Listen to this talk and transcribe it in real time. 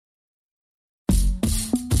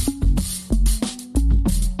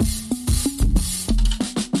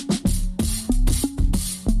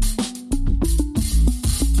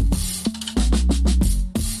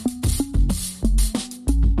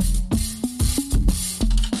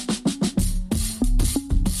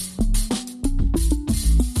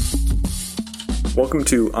Welcome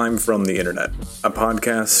to I'm From the Internet, a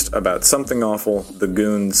podcast about something awful, the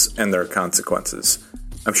goons, and their consequences.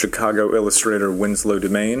 I'm Chicago illustrator Winslow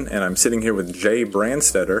Dumaine, and I'm sitting here with Jay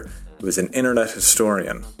Branstetter, who is an internet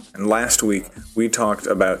historian. And last week, we talked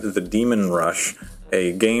about The Demon Rush,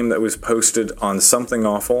 a game that was posted on Something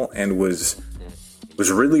Awful and was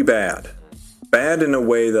really bad. Bad in a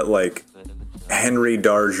way that, like, Henry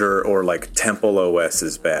Darger or like Temple OS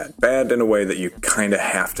is bad. Bad in a way that you kind of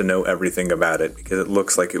have to know everything about it because it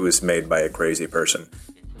looks like it was made by a crazy person.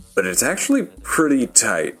 But it's actually pretty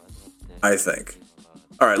tight, I think.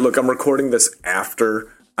 Alright, look, I'm recording this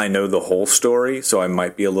after I know the whole story, so I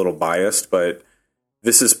might be a little biased, but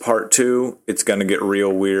this is part 2. It's going to get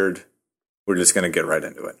real weird. We're just going to get right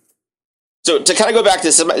into it. So to kind of go back to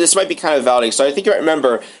this might be kind of validating. So I think you might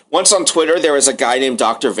remember, once on Twitter, there was a guy named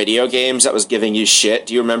Dr. Video Games that was giving you shit.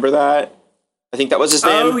 Do you remember that? I think that was his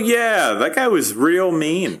name. Oh, yeah. That guy was real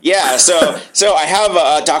mean. Yeah, so I have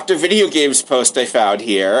a Dr. Video Games post I found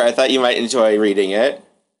here. I thought you might enjoy reading it.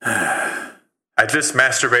 I just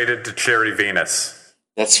masturbated to Charity Venus.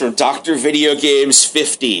 That's from Dr. Video Games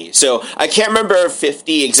 50. So I can't remember if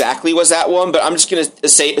 50 exactly was that one, but I'm just going to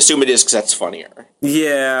assume it is because that's funnier.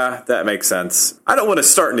 Yeah, that makes sense. I don't want to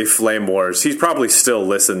start any flame wars. He probably still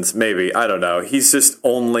listens, maybe. I don't know. He's just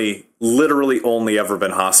literally only ever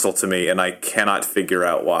been hostile to me, and I cannot figure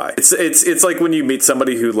out why. It's like when you meet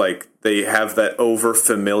somebody who, like, they have that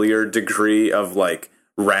over-familiar degree of, like,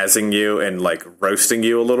 razzing you and, like, roasting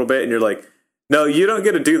you a little bit, and you're like, no, you don't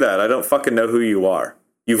get to do that. I don't fucking know who you are.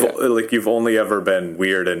 You've only ever been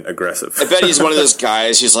weird and aggressive. I bet he's one of those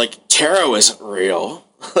guys who's like, tarot isn't real.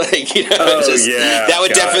 Like, you know, yeah, that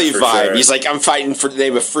would definitely vibe. Sure. He's like, I'm fighting for the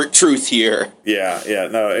name of truth here. Yeah,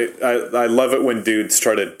 no, I love it when dudes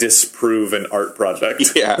try to disprove an art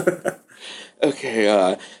project. Yeah.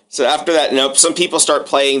 Okay, so after that, some people start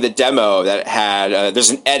playing the demo that had,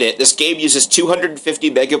 there's an edit. This game uses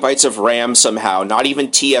 250 megabytes of RAM somehow. Not even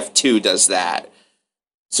TF2 does that.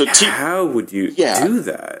 So how would you do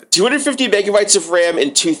that? 250 megabytes of RAM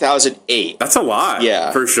in 2008. That's a lot.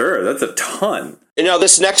 Yeah. For sure. That's a ton. And now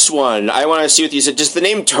this next one, I want to see what you said. Does the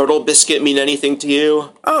name Total Biscuit mean anything to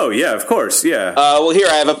you? Oh, yeah, of course, yeah. Well, here,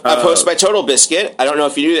 I have a post by Total Biscuit. I don't know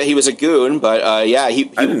if you knew that he was a goon, but yeah, he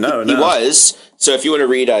was. So if you want to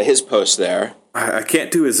read his post there. I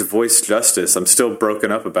can't do his voice justice. I'm still broken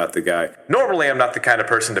up about the guy. Normally, I'm not the kind of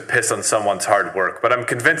person to piss on someone's hard work, but I'm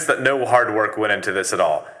convinced that no hard work went into this at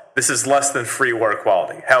all. This is less than freeware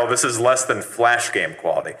quality. Hell, this is less than Flash game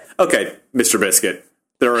quality. Okay, Mr. Biscuit.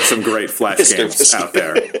 There are some great Flash games out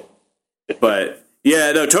there. But,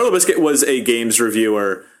 yeah, no, Total Biscuit was a games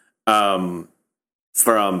reviewer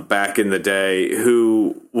from back in the day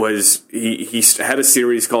who was, he had a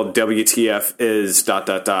series called WTF is ...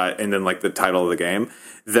 and then, like, the title of the game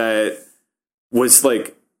that was,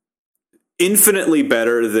 like, infinitely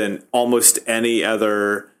better than almost any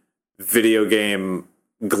other video game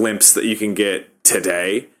glimpse that you can get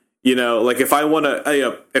today. You know, like, if I want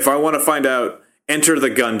to find out Enter the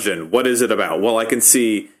Gungeon, what is it about? Well, I can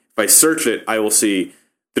see, if I search it, I will see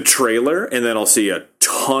the trailer, and then I'll see a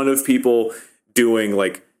ton of people doing,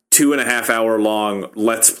 like, 2.5 hour long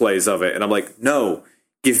Let's Plays of it. And I'm like, no,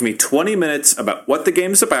 give me 20 minutes about what the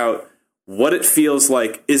game's about, what it feels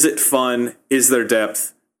like, is it fun, is there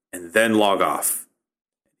depth, and then log off.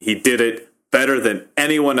 He did it better than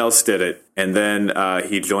anyone else did it. And then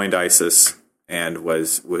he joined ISIS and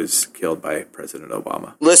was killed by President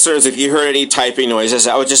Obama. Listeners, if you heard any typing noises,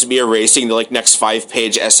 that would just be erasing the next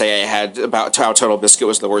 5-page essay I had about how Total Biscuit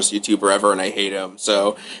was the worst YouTuber ever and I hate him.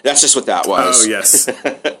 So that's just what that was. Oh, yes.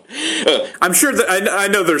 I'm sure that I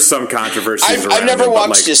know there's some controversy. I've never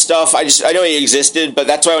watched his stuff. I know he existed, but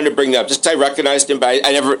that's why I wanted to bring that up. Just 'cause I recognized him, but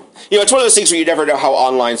I never, it's one of those things where you never know how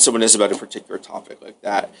online someone is about a particular topic like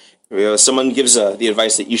that. Someone gives the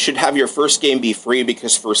advice that you should have your first game be free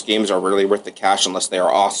because first games are really worth the cash unless they are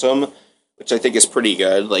awesome, which I think is pretty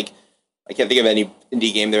good. Like, I can't think of any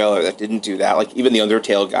indie game developer that didn't do that. Like, even the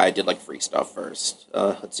Undertale guy did, like, free stuff first.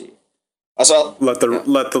 Let's see. Also, let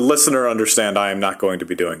the listener understand I am not going to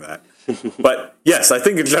be doing that. But, yes, I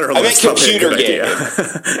think in general I meant computer game.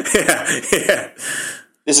 Yeah.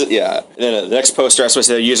 This is, yeah. And then the next poster, I suppose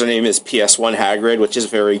the username is PS1 Hagrid, which is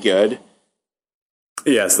very good.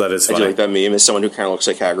 Yes, that is funny. I do like that meme as someone who kind of looks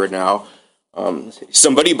like Hagrid now.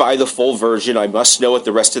 Somebody buy the full version. I must know what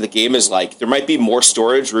the rest of the game is like. There might be more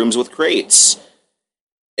storage rooms with crates.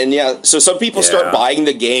 And yeah, so some people start buying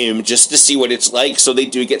the game just to see what it's like, so they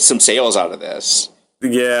do get some sales out of this.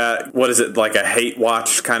 Yeah, what is it, like a hate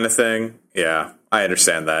watch kind of thing? Yeah, I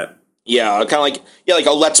understand that. Yeah, kind of like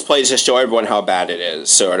a Let's Play to show everyone how bad it is,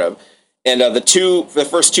 sort of. And the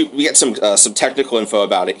first two, we get some technical info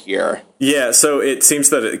about it here. Yeah, so it seems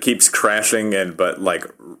that it keeps crashing but like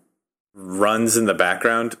runs in the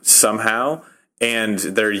background somehow, and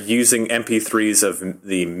they're using MP3s of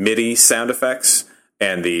the MIDI sound effects,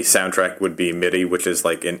 and the soundtrack would be MIDI, which is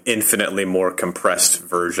like an infinitely more compressed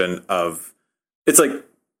version of. It's like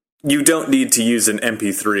you don't need to use an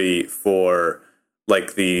MP3 for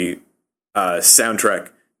like the soundtrack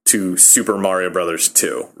to Super Mario Brothers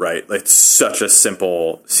 2, right? It's such a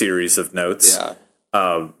simple series of notes.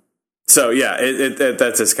 Yeah. So yeah,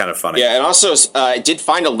 that's just kind of funny. Yeah, and also I did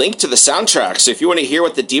find a link to the soundtrack. So if you want to hear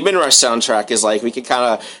what the Demon Rush soundtrack is like, we could kind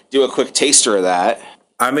of do a quick taster of that.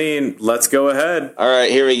 I mean, let's go ahead. All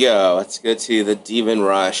right, here we go. Let's go to the Demon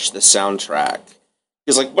Rush, the soundtrack.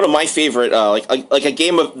 It's like one of my favorite, like a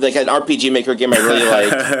game of like an RPG Maker game I really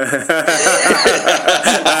like.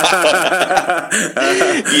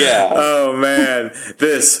 Yeah. Oh man,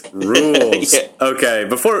 this rules. Yeah. Okay,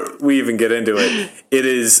 before we even get into it, it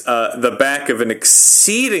is the back of an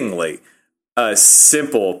exceedingly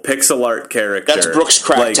simple pixel art character. That's Brooks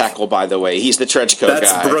Cracktackle, by the way. He's the trenchcoat guy.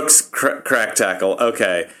 That's Brooks Cracktackle.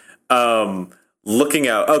 Okay. Looking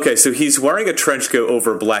out. Okay, so he's wearing a trench coat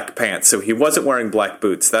over black pants, so he wasn't wearing black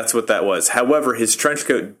boots. That's what that was. However, his trench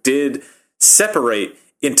coat did separate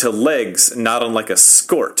into legs, not unlike a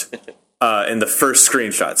skort, in the first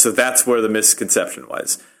screenshot. So that's where the misconception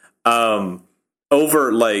was.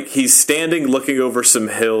 He's standing looking over some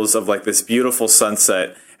hills of like this beautiful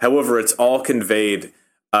sunset. However, it's all conveyed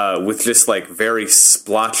with just like very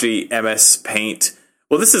splotchy MS Paint.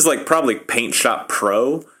 Well, this is like probably Paint Shop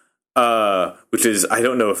Pro. Which is, I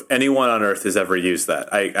don't know if anyone on earth has ever used that.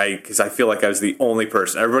 Because I feel like I was the only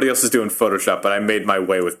person. Everybody else is doing Photoshop, but I made my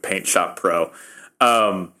way with Paint Shop Pro.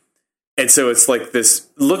 And so it's like this,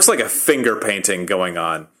 looks like a finger painting going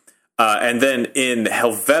on. And then in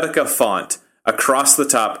Helvetica font, across the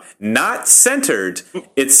top, not centered,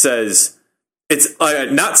 it says, it's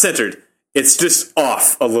not centered, it's just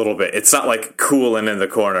off a little bit. It's not like cool and in the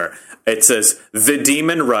corner. It says, The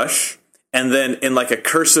Demon Rush. And then in like a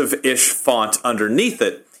cursive-ish font underneath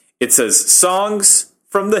it, it says, Songs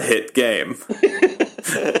from the Hit Game.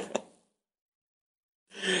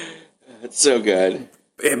 That's so good.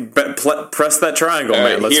 Press that triangle, man.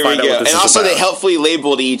 Right, Let's find out what this is about. And also they helpfully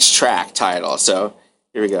labeled each track title. So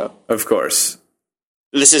here we go. Of course.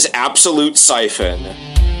 This is Absolute Siphon.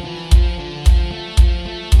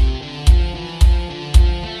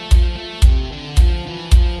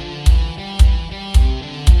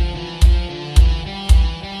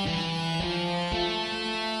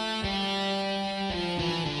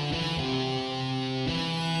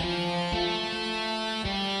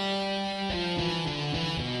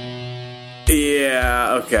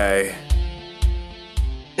 Yeah, okay.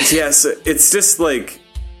 Yes, it's just like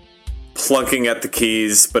plunking at the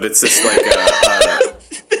keys, but it's just like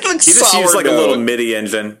it looks you just use like a little MIDI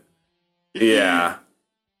engine. Yeah.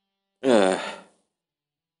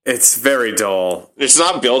 It's very dull. It's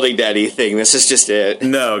not building to anything. This is just it.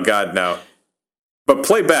 No, God, no. But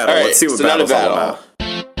play battle. Right, let's see what battle's all about.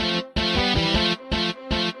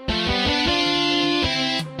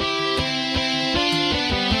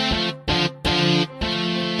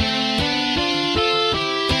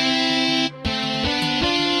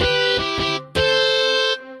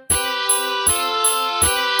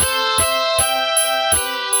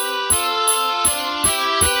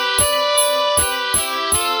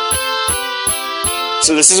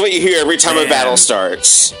 So this is what you hear every time a battle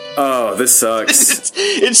starts. Oh, this sucks.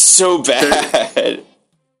 It's so bad.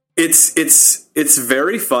 It's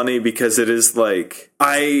very funny because it is like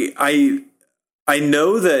I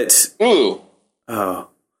know that. Ooh. Oh.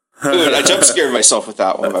 Ooh, I jump scared myself with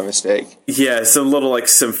that one by mistake. Yeah, some little like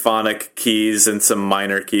symphonic keys and some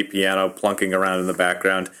minor key piano plunking around in the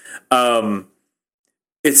background.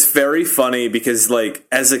 It's very funny because like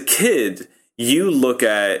as a kid, you look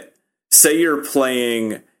at, say you're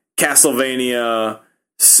playing Castlevania,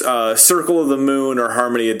 Circle of the Moon, or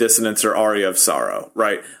Harmony of Dissonance, or Aria of Sorrow,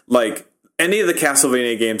 right? Like, any of the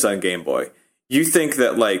Castlevania games on Game Boy, you think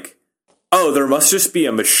that, like, oh, there must just be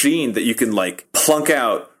a machine that you can, like, plunk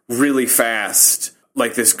out really fast,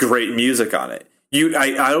 like, this great music on it.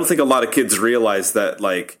 I don't think a lot of kids realize that,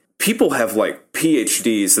 like, people have, like,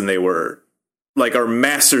 PhDs and they were, like, are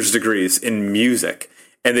master's degrees in music,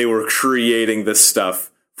 and they were creating this stuff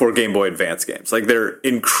for Game Boy Advance games. Like, they're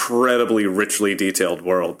incredibly richly detailed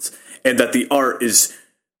worlds, and that the art is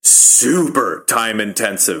super time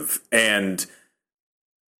intensive, and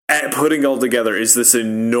putting all together is this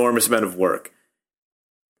enormous amount of work.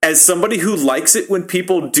 As somebody who likes it when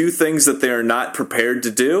people do things that they are not prepared to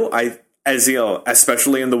do, as you know,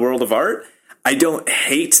 especially in the world of art, I don't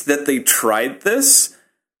hate that they tried this.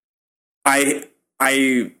 It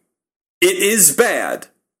is bad,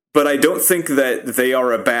 but I don't think that they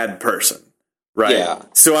are a bad person. Right. Yeah.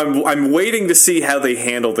 So I'm waiting to see how they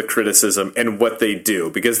handle the criticism and what they do,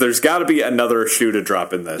 because there's got to be another shoe to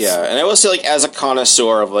drop in this. Yeah, and I will say, like, as a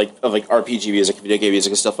connoisseur of RPG music, video game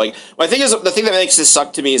music, and stuff, like, what I think is the thing that makes this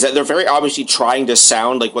suck to me is that they're very obviously trying to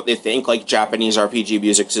sound like what they think like Japanese RPG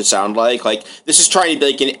music should sound like. Like, this is trying to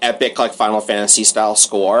be like an epic, like, Final Fantasy style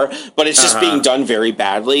score, but it's just being done very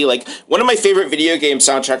badly. Like, one of my favorite video game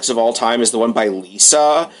soundtracks of all time is the one by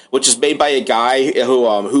Lisa, which is made by a guy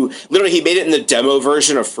who literally he made it in the demo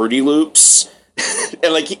version of Fruity Loops.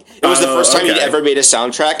 And like it was the first time he'd ever made a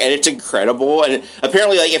soundtrack, and it's incredible. And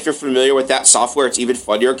apparently, like, if you're familiar with that software, it's even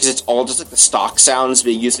funnier because it's all just like the stock sounds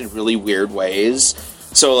being used in really weird ways.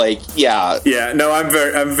 So like, yeah, no, I'm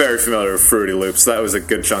very familiar with Fruity Loops. That was a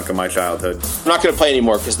good chunk of my childhood. I'm not going to play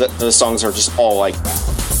anymore because the songs are just all like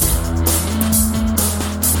that.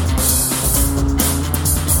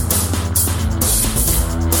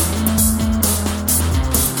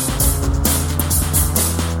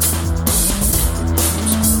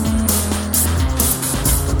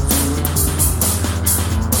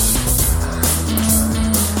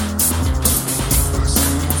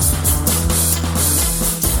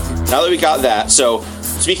 Now that we got that, so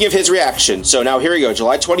speaking of his reaction, so now here we go,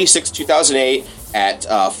 July 26, 2008, at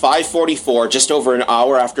 5:44, just over an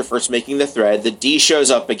hour after first making the thread, the D shows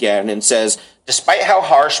up again and says, "Despite how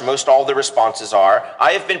harsh most all the responses are,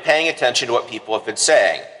 I have been paying attention to what people have been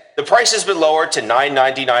saying. The price has been lowered to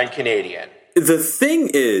 $9.99 Canadian." The thing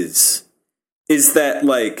is that,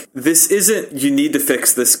 like, this isn't, you need to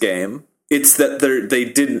fix this game. It's that they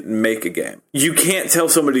didn't make a game. You can't tell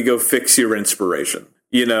somebody to go fix your inspiration.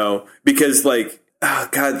 You know, because, like, oh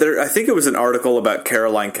God, I think it was an article about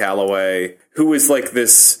Caroline Calloway, who was like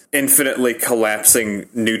this infinitely collapsing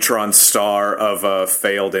neutron star of a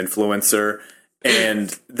failed influencer.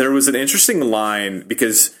 And there was an interesting line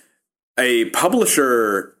because a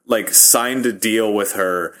publisher, like, signed a deal with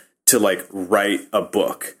her to, like, write a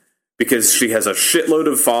book because she has a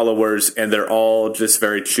shitload of followers and they're all just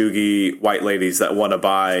very chuggy white ladies that want to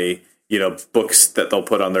buy, you know, books that they'll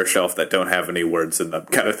put on their shelf that don't have any words in them,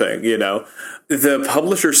 kind of thing, you know? The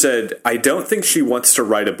publisher said, I don't think she wants to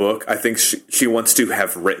write a book. I think she wants to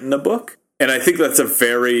have written a book. And I think that's a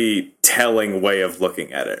very telling way of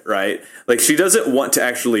looking at it, right? Like, she doesn't want to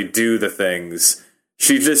actually do the things.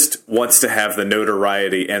 She just wants to have the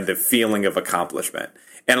notoriety and the feeling of accomplishment.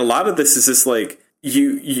 And a lot of this is just like,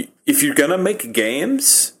 you if you're going to make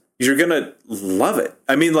games, you're going to love it.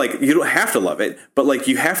 I mean, like, you don't have to love it, but, like,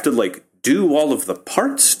 you have to, like, do all of the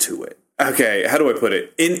parts to it. Okay, how do I put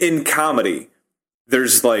it? In comedy,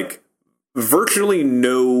 there's, like, virtually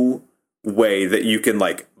no way that you can,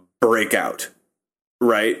 like, break out,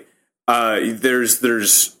 right?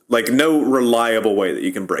 There's like no reliable way that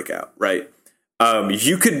you can break out, right?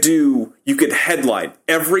 You could headline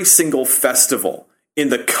every single festival in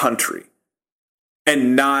the country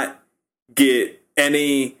and not get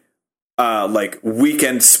any like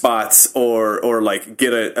weekend spots or like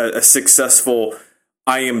get a successful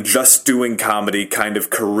I am just doing comedy kind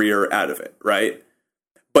of career out of it, right?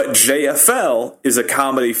 But JFL is a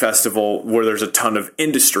comedy festival where there's a ton of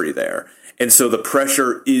industry there. And so the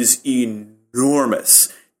pressure is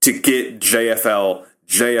enormous to get JFL.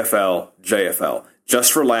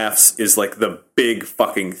 Just for Laughs is like the big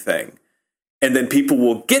fucking thing. And then people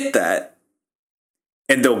will get that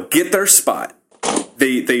and they'll get their spot.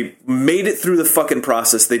 They made it through the fucking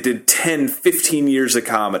process. They did 10, 15 years of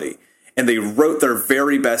comedy and they wrote their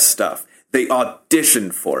very best stuff. They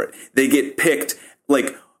auditioned for it. They get picked.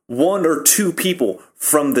 Like, one or two people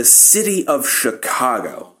from the city of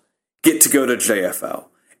Chicago get to go to JFL.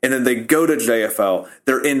 And then they go to JFL.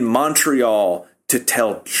 They're in Montreal to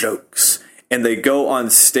tell jokes. And they go on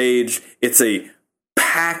stage. It's a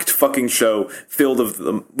packed fucking show filled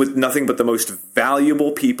with nothing but the most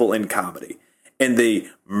valuable people in comedy. And they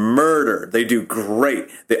murder. They do great.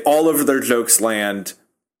 All of their jokes land.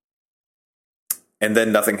 And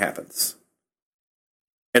then nothing happens.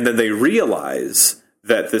 And then they realize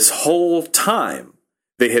that this whole time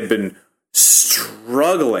they had been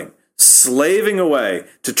struggling, slaving away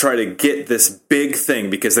to try to get this big thing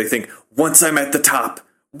because they think, once I'm at the top,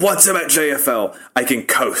 once I'm at JFL, I can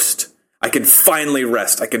coast. I can finally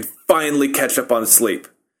rest. I can finally catch up on sleep.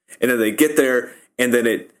 And then they get there and then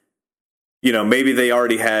it, you know, maybe they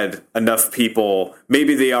already had enough people.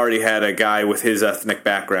 Maybe they already had a guy with his ethnic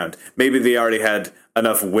background. Maybe they already had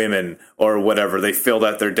enough women or whatever. They filled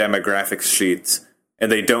out their demographics sheets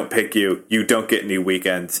and they don't pick you. You don't get any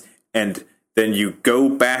weekends. and then you go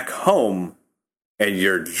back home and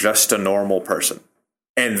you're just a normal person.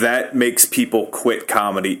 And that makes people quit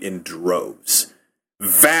comedy in droves.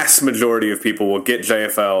 Vast majority of people will get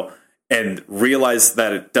JFL and realize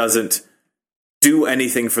that it doesn't do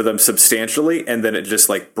anything for them substantially, and then it just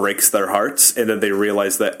like breaks their hearts, and then they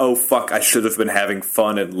realize that, oh fuck, I should have been having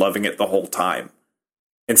fun and loving it the whole time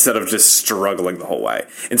instead of just struggling the whole way.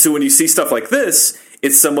 And so when you see stuff like this,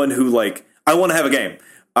 it's someone who like, I want to have a game.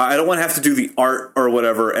 I don't want to have to do the art or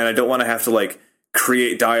whatever, and I don't want to have to like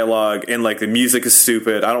create dialogue, and like the music is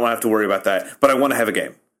stupid. I don't want to have to worry about that, but I want to have a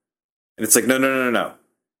game. And it's like, no.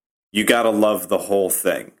 You gotta love the whole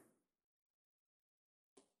thing.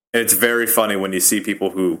 And it's very funny when you see people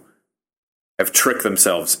who have tricked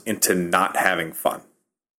themselves into not having fun.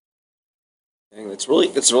 Dang, that's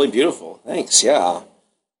really beautiful. Thanks, yeah.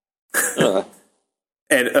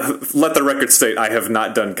 And let the record state, I have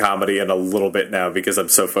not done comedy in a little bit now because I'm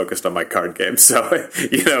so focused on my card game. So,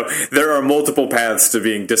 you know, there are multiple paths to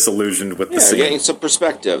being disillusioned with the scene. Getting some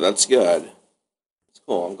perspective. That's good. That's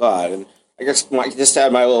cool. I'm glad. And I guess just to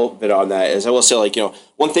add my little bit on that is I will say, like, you know,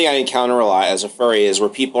 one thing I encounter a lot as a furry is where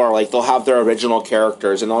people are like, they'll have their original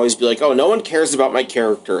characters and always be like, oh, no one cares about my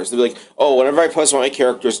characters. They'll be like, oh, whenever I post about my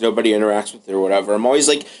characters, nobody interacts with it or whatever. I'm always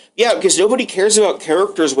like, yeah, because nobody cares about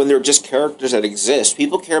characters when they're just characters that exist.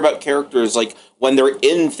 People care about characters like when they're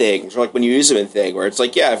in things, or like when you use them in things, where it's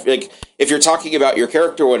like, yeah, if you're talking about your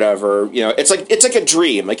character or whatever, you know, it's like a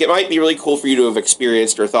dream. Like, it might be really cool for you to have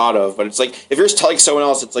experienced or thought of, but it's like, if you're telling someone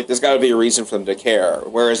else, it's like, there's got to be a reason for them to care.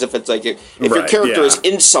 Whereas if it's like, if your character is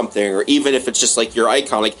in something, or even if it's just like your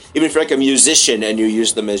icon, like even if you're like a musician and you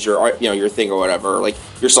use them as your, you know, your thing or whatever, like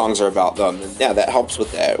your songs are about them, and yeah, that helps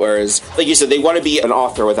with that. Whereas, like you said, they want to be an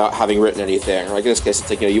author without having written anything. Or like in this case, it's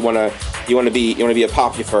like, you know, you want to be a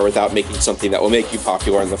popular without making something that will make you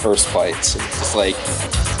popular in the first place. It's just like,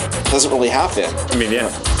 it doesn't really happen. I mean, yeah,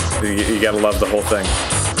 you gotta love the whole thing.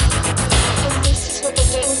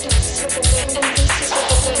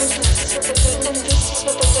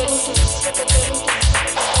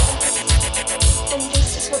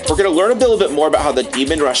 We're going to learn a little bit more about how the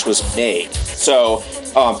Demon Rush was made. So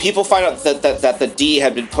people find out that the D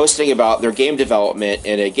had been posting about their game development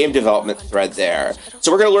in a game development thread there.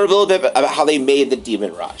 So we're going to learn a little bit about how they made the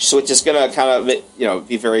Demon Rush. So it's just going to kind of, you know,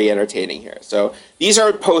 be very entertaining here. So these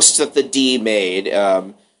are posts that the D made.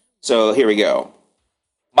 So here we go.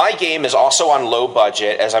 My game is also on low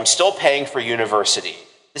budget as I'm still paying for university.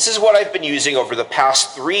 This is what I've been using over the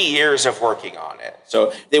past 3 years of working on it.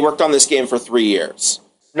 So they worked on this game for 3 years.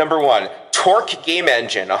 Number 1, Torque Game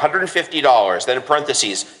Engine, $150. Then in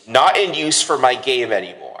parentheses, not in use for my game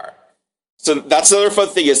anymore. So that's another fun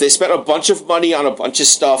thing is they spent a bunch of money on a bunch of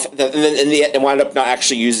stuff that, and then in the end, they wound up not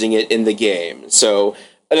actually using it in the game. So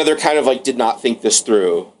another kind of like did not think this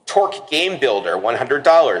through. Torque Game Builder,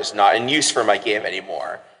 $100. Not in use for my game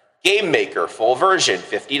anymore. Game Maker, full version,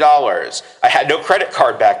 $50. I had no credit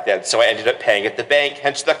card back then, so I ended up paying at the bank,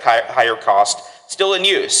 hence the higher cost, still in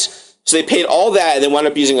use. So they paid all that and then wound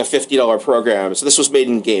up using a $50 program. So this was made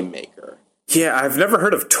in Game Maker. Yeah, I've never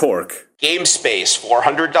heard of Torque. Game Space,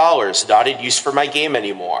 $400, not in use for my game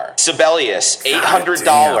anymore. Sibelius,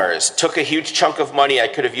 $800. Took a huge chunk of money I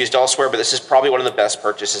could have used elsewhere, but this is probably one of the best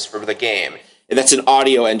purchases for the game. And that's an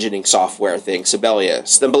audio engineering software thing,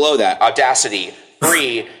 Sibelius. Then below that, Audacity,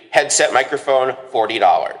 free, headset microphone,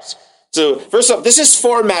 $40. So, first off, this is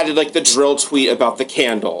formatted like the drill tweet about the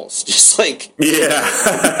candles. Just like... Yeah.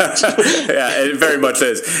 Yeah, it very much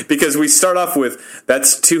is. Because we start off with,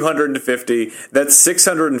 that's $250, that's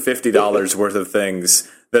 $650 worth of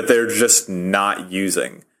things that they're just not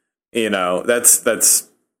using. You know, that's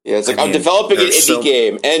yeah, it's like, I'm developing an indie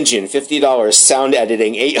game, engine, $50, sound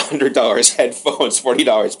editing, $800, headphones,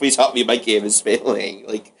 $40. Please help me, my game is failing.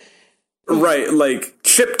 Like... Right, like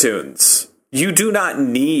chiptunes. You do not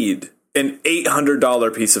need an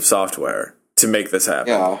 $800 piece of software to make this happen.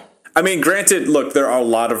 Yeah. I mean, granted, look, there are a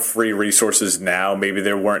lot of free resources now. Maybe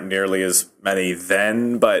there weren't nearly as many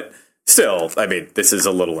then, but still, I mean, this is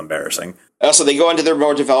a little embarrassing. Also, they go into their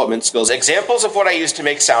more development skills. Examples of what I use to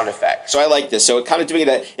make sound effects. So I like this. So it kind of doing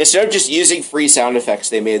that, instead of just using free sound effects,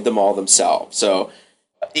 they made them all themselves. So,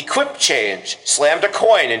 equip change, slammed a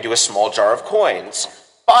coin into a small jar of coins.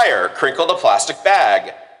 Fire, crinkled a plastic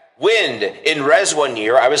bag. Wind. In Res one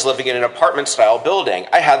year, I was living in an apartment-style building.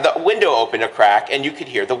 I had the window open a crack, and you could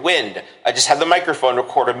hear the wind. I just had the microphone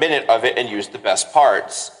record a minute of it and used the best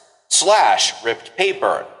parts. Slash. Ripped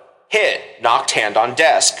paper. Hit. Knocked hand on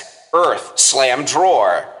desk. Earth. Slam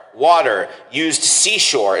drawer. Water. Used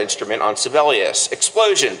seashore instrument on Sibelius.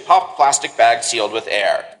 Explosion. Popped plastic bag sealed with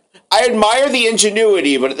air. I admire the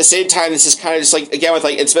ingenuity, but at the same time, this is kind of just like, again, with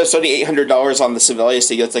like, instead of spending $800 on the Sibelius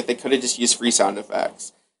thing, it's like they could have just used free sound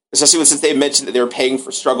effects. Especially since they mentioned that they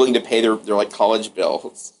were struggling to pay their like college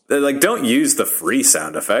bills. They're like, don't use the free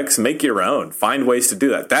sound effects. Make your own. Find ways to do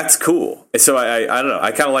that. That's cool. So I don't know.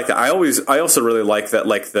 I kind of like that. I also really like that,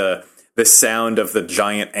 like the sound of the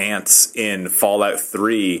giant ants in Fallout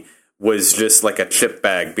 3 was just like a chip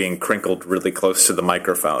bag being crinkled really close to the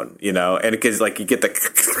microphone, you know, and because like you get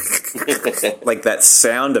the like that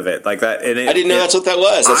sound of it, like that. And I didn't know that's what that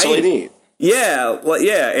was. That's really neat. Yeah, well,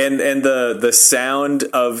 yeah, and the sound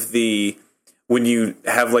of the when you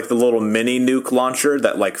have like the little mini nuke launcher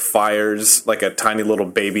that like fires like a tiny little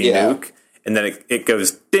baby nuke, and then it goes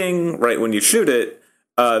ding right when you shoot it.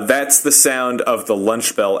 That's the sound of the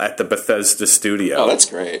lunch bell at the Bethesda studio. Oh, that's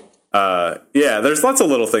great. There's lots of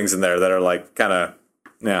little things in there that are like kind of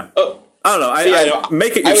Oh, I don't know.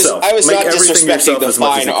 Make it yourself. I was Make not disrespecting the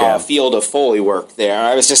fine field of Foley work there.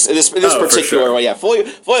 I was just this particular one. Yeah, Foley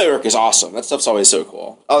work is awesome. That stuff's always so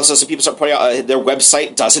cool. Also, some people start pointing out their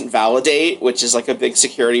website doesn't validate, which is like a big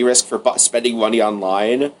security risk for spending money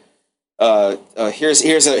online. Here's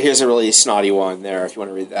a really snotty one there. If you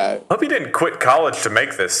want to read that. Hope you didn't quit college to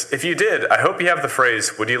make this. If you did, I hope you have the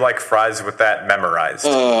phrase "Would you like fries with that?" memorized,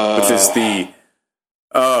 which is the.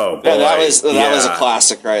 Oh, boy. That was a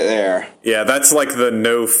classic right there. Yeah, that's like the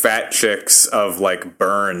no fat chicks of like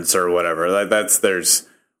Burns or whatever.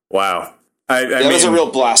 Wow. I mean, was a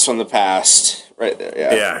real blast from the past right there.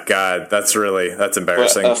 Yeah. Yeah, God, that's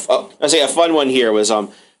embarrassing. I say a fun one here was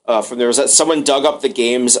someone dug up the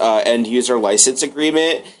game's end user license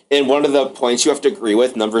agreement, and one of the points you have to agree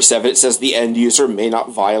with, number 7, it says the end user may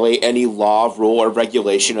not violate any law, rule, or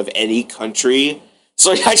regulation of any country.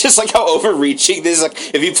 So I just like how overreaching this is.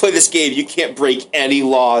 Like, if you play this game, you can't break any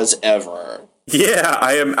laws ever. Yeah,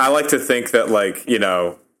 I like to think that, like, you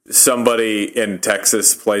know, somebody in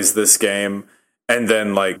Texas plays this game and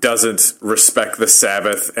then, like, doesn't respect the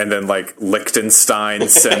Sabbath, and then, like, Liechtenstein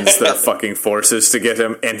sends their fucking forces to get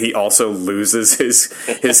him, and he also loses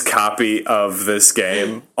his copy of this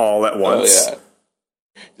game all at once. Oh, yeah.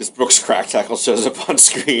 This Brooks Crack Tackle shows up on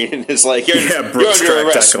screen and is like, you're under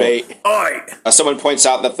arrest, mate. Someone points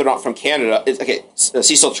out that they're not from Canada.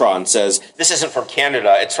 Cecil Tron says, this isn't from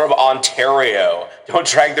Canada, it's from Ontario. Don't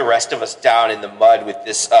drag the rest of us down in the mud with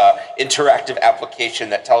this interactive application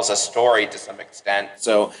that tells a story to some extent.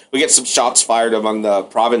 So we get some shots fired among the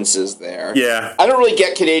provinces there. Yeah. I don't really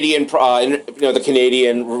get Canadian, the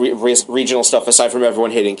Canadian regional stuff aside from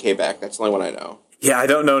everyone hating Quebec. That's the only one I know. Yeah, I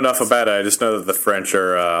don't know enough about it. I just know that the French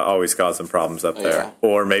are always causing problems up there. Yeah.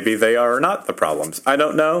 Or maybe they are not the problems. I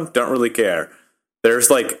don't know. Don't really care.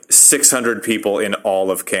 There's like 600 people in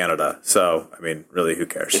all of Canada. So, I mean, really, who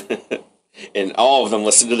cares? And all of them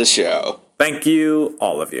listen to the show. Thank you,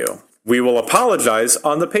 all of you. We will apologize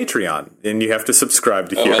on the Patreon, and you have to subscribe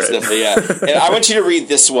to hear it. Yeah. And I want you to read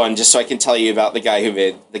this one just so I can tell you about the guy who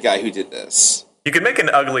did this. You can make an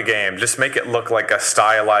ugly game, just make it look like a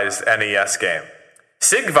stylized NES game.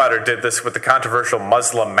 Sigvater did this with the controversial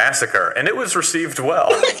Muslim massacre, and it was received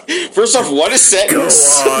well. First off, what a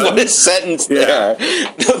sentence! What a sentence there.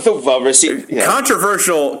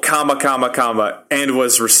 Controversial, comma, and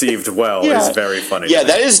was received well is very funny. Yeah,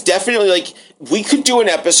 that is definitely like, we could do an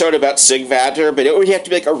episode about Sigvater, but it would have to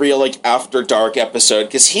be like a real like After Dark episode,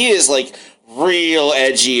 because he is like real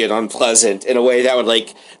edgy and unpleasant in a way that would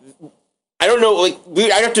like. I don't know, like,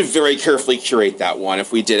 I'd have to very carefully curate that one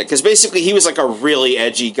if we did it, because basically he was, like, a really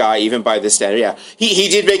edgy guy, even by this standard. Yeah, he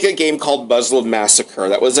did make a game called Muslim Massacre.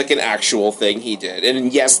 That was, like, an actual thing he did.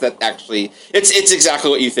 And yes, that actually, it's exactly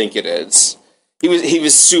what you think it is. He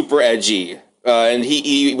was super edgy, and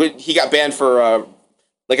he got banned for,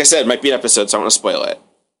 like I said, it might be an episode, so I don't want to spoil it.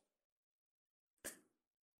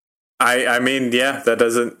 I mean, yeah, that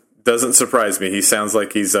doesn't surprise me. He sounds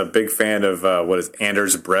like he's a big fan of,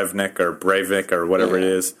 Anders Breivik or whatever it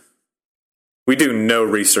is. We do no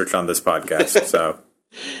research on this podcast, so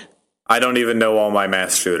I don't even know all my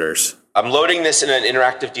mass shooters. I'm loading this in an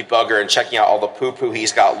interactive debugger and checking out all the poo-poo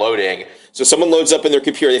he's got loading. So someone loads up in their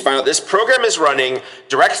computer, they find out this program is running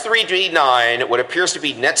Direct3D 9, what appears to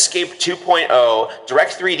be Netscape 2.0,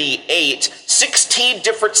 Direct3D 8, 16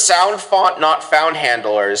 different sound font not found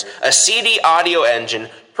handlers, a CD audio engine,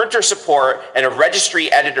 printer support, and a registry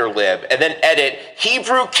editor lib, and then edit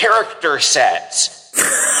Hebrew character sets.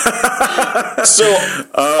 So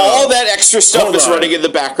all that extra stuff is running in the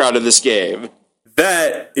background of this game.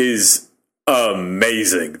 That is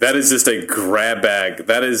amazing. That is just a grab bag.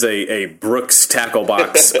 That is a Brooks tackle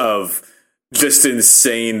box of just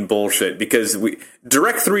insane bullshit, because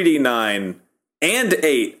Direct3D 9 and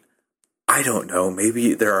 8, I don't know.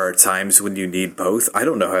 Maybe there are times when you need both. I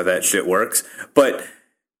don't know how that shit works, but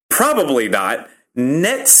probably not.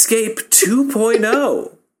 Netscape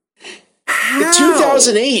 2.0. In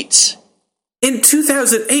 2008. In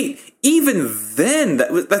 2008. Even then,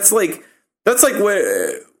 that's like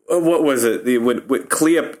what was it?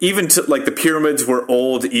 Even to, like, the pyramids were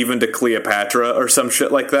old even to Cleopatra or some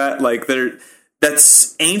shit like that. Like,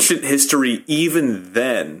 that's ancient history even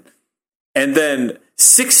then. And then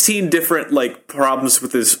 16 different, like, problems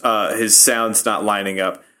with his sounds not lining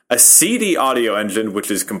up. A CD audio engine, which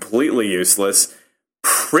is completely useless.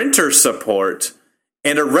 Printer support.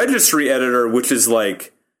 And a registry editor, which is,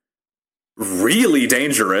 like, really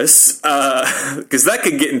dangerous, because that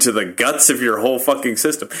could get into the guts of your whole fucking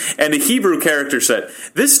system. And a Hebrew character set.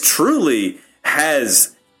 This truly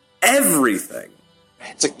has everything.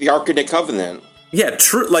 It's like the Ark of the Covenant. Yeah,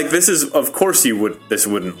 true. Like, this is, of course this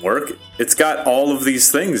wouldn't work. It's got all of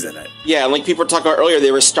these things in it. Yeah, and like people were talking about earlier,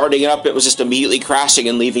 they were starting it up, it was just immediately crashing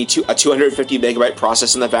and leaving a 250 megabyte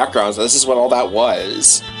process in the background. So this is what all that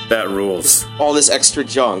was. That rules. All this extra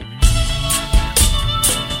junk.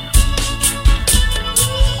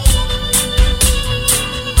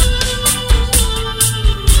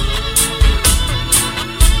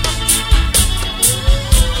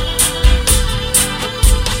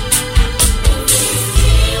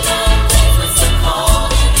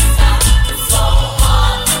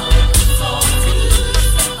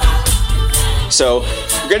 So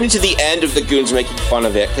we're getting to the end of the goons making fun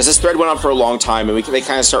of it, because this thread went on for a long time, and they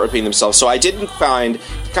kind of start repeating themselves. So I didn't kind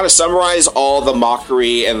of summarize all the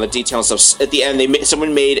mockery and the details of stuff. At the end,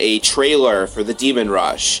 someone made a trailer for the Demon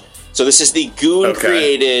Rush. So this is the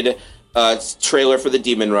goon-created trailer for the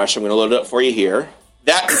Demon Rush. I'm going to load it up for you here.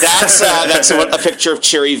 That's a picture of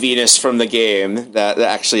Cherry Venus from the game that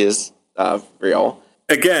actually is real.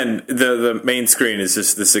 Again, the main screen is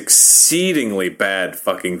just this exceedingly bad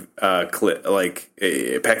fucking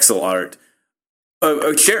pixel art.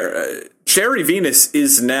 Cherry Venus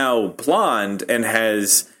is now blonde and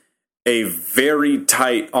has a very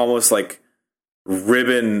tight, almost like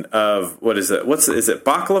ribbon of, what is it? Is it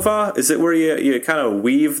baklava? Is it where you kind of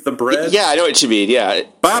weave the bread? Yeah, I know what you mean. Yeah,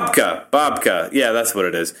 babka. Yeah, that's what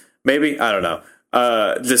it is. Maybe, I don't know.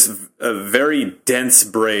 Just a very dense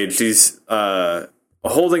braid. She's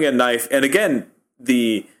holding a knife, and again,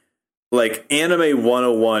 the like anime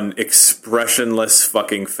 101 expressionless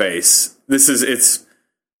fucking face. It's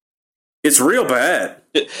real bad.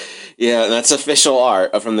 Yeah, that's official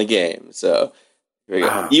art from the game. So here we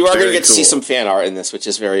go. You are going to get to see some fan art in this, which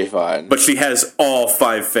is very fun. But she has all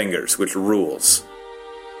 5 fingers, which rules.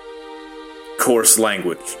 Coarse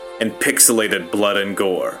language and pixelated blood and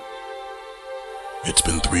gore. It's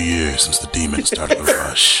been 3 years since the demon started the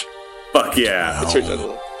rush. Fuck yeah.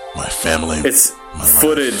 My family. It's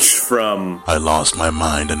footage from... I lost my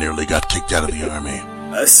mind and nearly got kicked out of the army.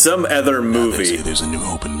 Some other movie. They say there's a new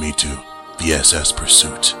hope in me too. The SS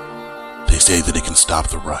Pursuit. They say that it can stop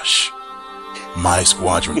the rush. My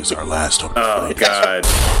squadron is our last hope. Oh, God.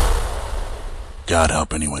 God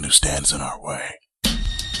help anyone who stands in our way.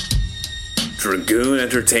 Dragoon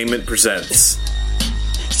Entertainment presents...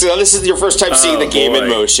 So this is your first time seeing the game in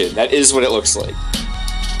motion. That is what it looks like.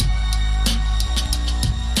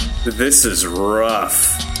 This is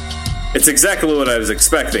rough. It's exactly what I was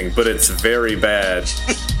expecting, but it's very bad.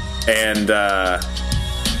 And,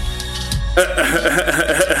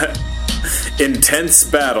 intense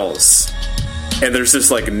battles. And there's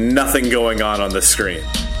just, like, nothing going on the screen.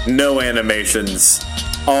 No animations.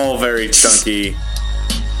 All very chunky.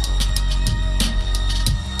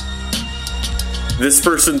 This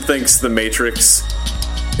person thinks the Matrix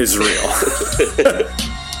is real.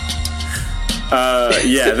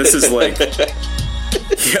 Yeah, this is like...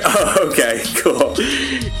 Yeah, okay, cool.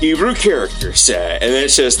 Hebrew character set, and then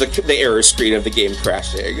it shows the error screen of the game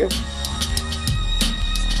crashing.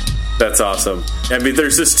 That's awesome. I mean,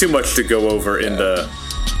 there's just too much to go over in the...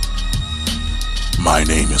 My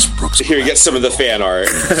name is Brooks. Here you get some of the fan art.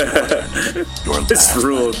 Your last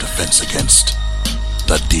line of defense against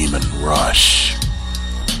the Demon Rush.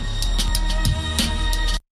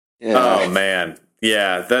 Yeah. Oh, man.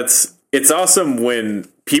 Yeah, it's awesome when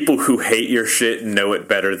people who hate your shit know it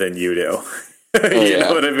better than you do. You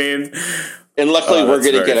know what I mean? And luckily, we're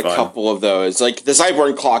going to get a couple of those. Like, the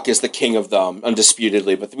Zyborn Clock is the king of them,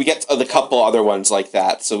 undisputedly, but we get a couple other ones like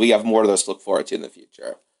that, so we have more of those to look forward to in the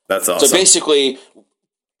future. That's awesome. So basically,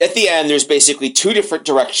 at the end, there's basically 2 different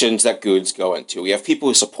directions that goons go into. We have people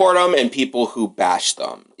who support them and people who bash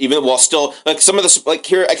them. Even while still, like, some of the, like,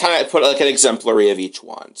 here, I kind of put, like, an exemplary of each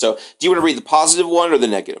one. So, do you want to read the positive one or the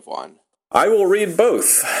negative one? I will read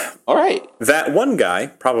both. All right. That one guy,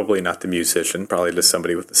 probably not the musician, probably just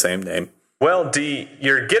somebody with the same name. Well, D,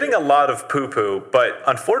 you're getting a lot of poo-poo, but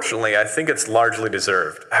unfortunately, I think it's largely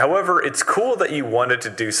deserved. However, it's cool that you wanted to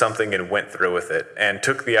do something and went through with it, and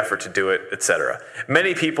took the effort to do it, etc.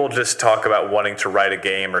 Many people just talk about wanting to write a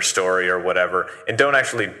game or story or whatever, and don't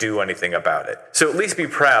actually do anything about it. So at least be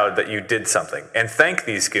proud that you did something, and thank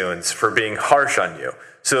these goons for being harsh on you,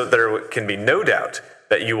 so that there can be no doubt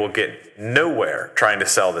that you will get nowhere trying to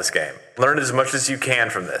sell this game. Learn as much as you can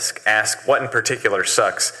from this. Ask what in particular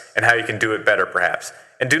sucks and how you can do it better, perhaps.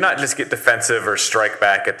 And do not just get defensive or strike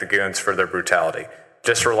back at the goons for their brutality.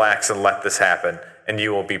 Just relax and let this happen, and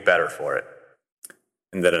you will be better for it.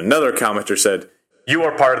 And then another commenter said, you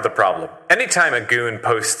are part of the problem. Anytime a goon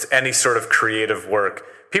posts any sort of creative work,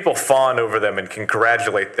 people fawn over them and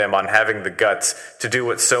congratulate them on having the guts to do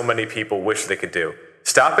what so many people wish they could do.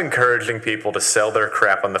 Stop encouraging people to sell their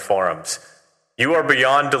crap on the forums. You are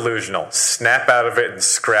beyond delusional. Snap out of it and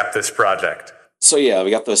scrap this project. So yeah, we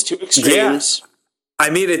got those two extremes. Yeah. I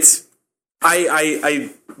mean, it's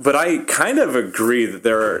but I kind of agree that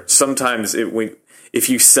there are sometimes if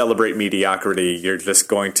you celebrate mediocrity, you're just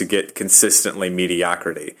going to get consistently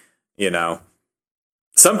mediocrity. You know,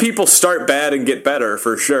 some people start bad and get better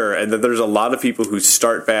for sure, and that there's a lot of people who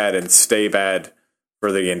start bad and stay bad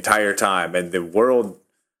for the entire time, and the world,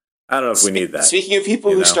 I don't know if we need that. Speaking of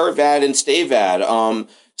people who start bad and stay bad,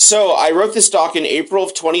 so I wrote this doc in April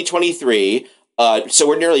of 2023, so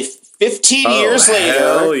we're nearly 15 years later.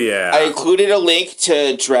 Hell yeah. I included a link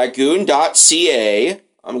to dragoon.ca.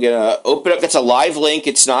 I'm going to open up, that's a live link,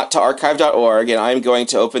 it's not to archive.org, and I'm going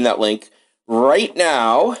to open that link right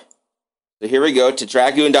now. So here we go, to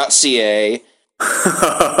dragoon.ca.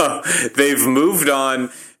 They've moved on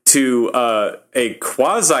to a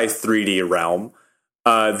quasi 3D realm.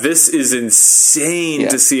 This is insane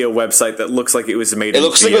to see a website that looks like it was made in GeoCities. It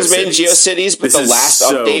looks like it was made in GeoCities, but the last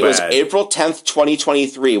update was April 10th,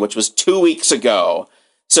 2023, which was 2 weeks ago.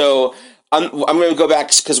 So I'm going to go back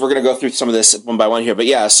because we're going to go through some of this one by one here. But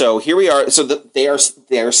yeah, so here we are. So they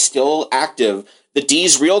are still active. The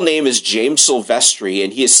D's real name is James Silvestri,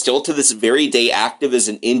 and he is still to this very day active as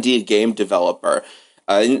an indie game developer.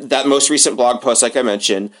 In that most recent blog post, like I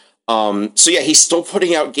mentioned. So yeah, he's still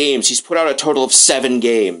putting out games. He's put out a total of 7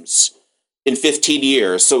 games in 15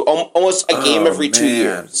 years. So almost a game every 2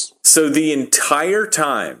 years. So the entire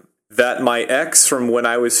time that my ex from when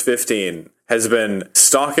I was 15 has been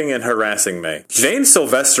stalking and harassing me, James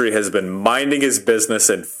Silvestri has been minding his business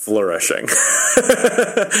and flourishing.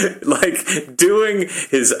 Like, doing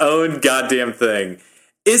his own goddamn thing.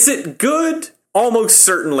 Is it good? Almost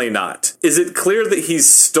certainly not. Is it clear that he's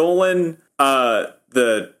stolen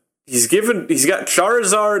he's got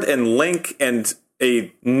Charizard and Link and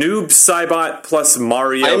a noob Cybot plus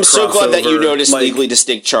Mario. I'm so glad that you noticed Legally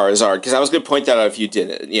Distinct Charizard, because I was going to point that out if you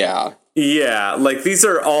didn't. Yeah. Yeah, like these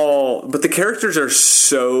are all, but the characters are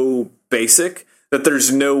so basic that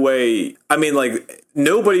there's no way. I mean, like,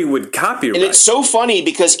 nobody would copyright. And it's so funny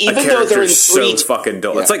because even though they're in 3D, so fucking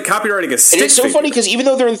dull. Yeah. It's like copyrighting a stick And it's so funny because even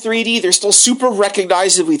though they're in 3D, they're still super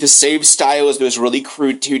recognizably the same style as those really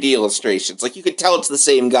crude 2D illustrations. Like, you could tell it's the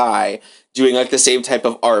same guy doing like the same type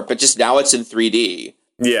of art, but just now it's in 3D.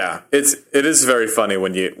 Yeah, it is very funny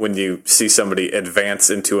when you see somebody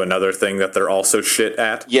advance into another thing that they're also shit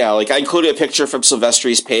at. Yeah, like I included a picture from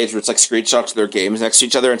Silvestri's page where it's like screenshots of their games next to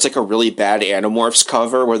each other. It's like a really bad Animorphs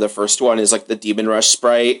cover where the first one is like the Demon Rush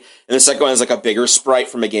sprite, and the second one is like a bigger sprite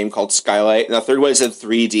from a game called Skylight, and the third one is in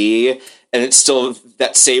 3D, and it's still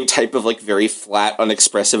that same type of like very flat,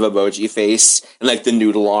 unexpressive emoji face and like the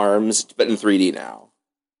noodle arms, but in 3D now.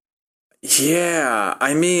 Yeah,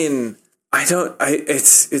 I mean,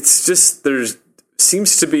 it's just, there's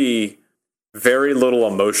seems to be very little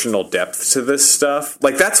emotional depth to this stuff.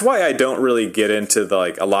 Like, that's why I don't really get into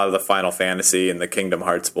a lot of the Final Fantasy and the Kingdom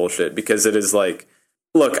Hearts bullshit, because it is like,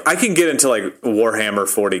 look, I can get into like Warhammer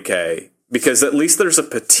 40K because at least there's a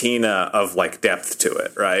patina of like depth to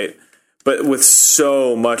it, right? But with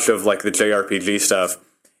so much of like the JRPG stuff,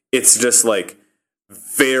 it's just like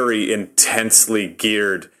very intensely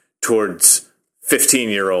geared towards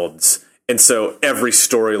 15-year-olds. And so every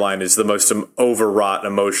storyline is the most overwrought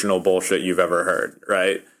emotional bullshit you've ever heard,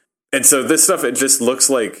 right? And so this stuff, it just looks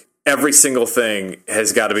like every single thing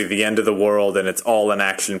has got to be the end of the world, and it's all an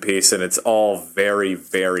action piece, and it's all very,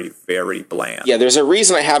 very, very bland. Yeah, there's a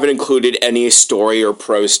reason I haven't included any story or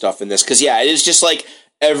prose stuff in this, because, yeah, it is just like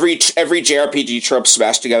every JRPG trope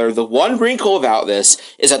smashed together. The one wrinkle about this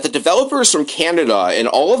is that the developers from Canada, and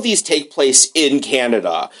all of these take place in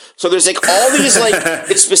Canada. So there's like all these like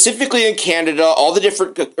it's specifically in Canada. All the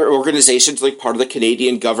different organizations like part of the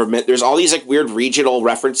Canadian government. There's all these like weird regional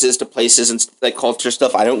references to places and like culture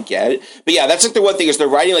stuff I don't get. But yeah, that's like the one thing is they're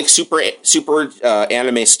writing like super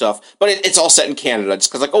anime stuff, but it's all set in Canada.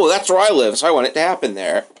 Just because like that's where I live, so I want it to happen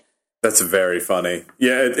there. That's very funny.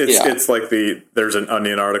 Yeah, it's like there's an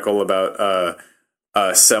Onion article about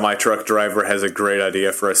a semi-truck driver has a great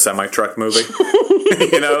idea for a semi-truck movie.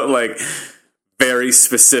 Like very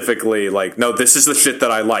specifically, like, no, this is the shit that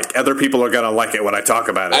I like. Other people are gonna like it when I talk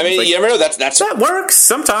about it. I mean, like, you never know. That works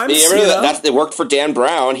sometimes. You never know that it worked for Dan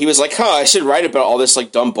Brown. He was like, I should write about all this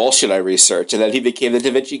like dumb bullshit I researched, and then he became the Da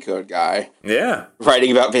Vinci Code guy. Yeah,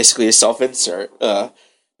 writing about basically a self-insert.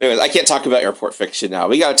 Anyways, I can't talk about airport fiction now.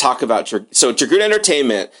 We got to talk about Dragoon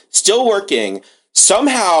Entertainment still working.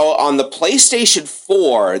 Somehow on the PlayStation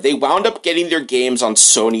 4, they wound up getting their games on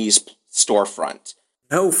Sony's storefront.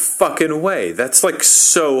 No fucking way. That's like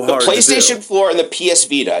so hard. The PlayStation 4 and the PS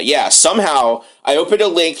Vita. Yeah, somehow I opened a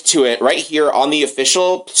link to it right here on the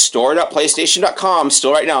official store.playstation.com.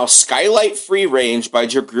 Still right now, Skylight Free Range by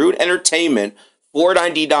Dragoon Entertainment,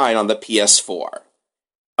 $4.99 on the PS4.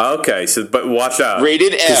 Okay, but watch out.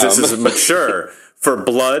 Rated M. Because this is mature. For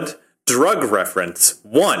blood, drug reference.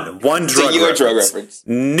 One drug reference.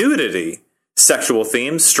 Nudity, sexual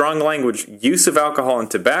themes, strong language, use of alcohol and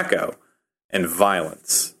tobacco, and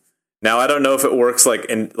violence. Now, I don't know if it works like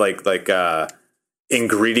in like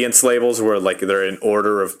ingredients labels where like they're in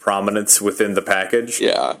order of prominence within the package.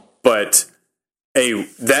 Yeah. But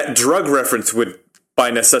that drug reference would by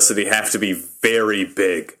necessity have to be very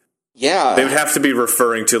big. Yeah. They would have to be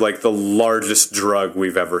referring to, like, the largest drug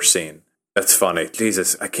we've ever seen. That's funny.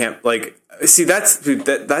 Jesus, I can't, like... See, that's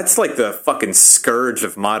like, the fucking scourge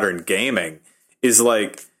of modern gaming. Is,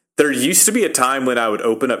 like, there used to be a time when I would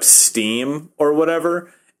open up Steam or whatever,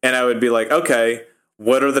 and I would be like, okay,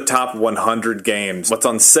 what are the top 100 games? What's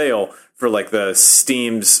on sale for, like, the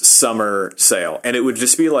Steam's summer sale? And it would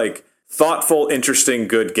just be, like, thoughtful, interesting,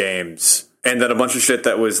 good games. And then a bunch of shit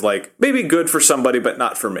that was, like, maybe good for somebody, but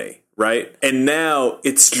not for me, right? And now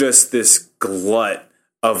it's just this glut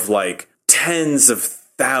of, like, tens of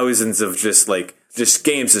thousands of just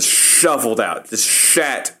games just shoveled out, just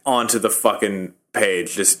shat onto the fucking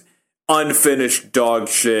page, just unfinished dog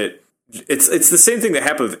shit. It's the same thing that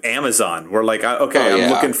happened with Amazon, where like, I'm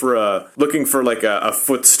looking for like a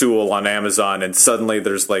footstool on Amazon, and suddenly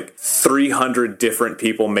there's like 300 different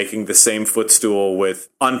people making the same footstool with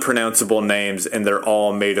unpronounceable names, and they're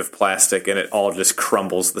all made of plastic, and it all just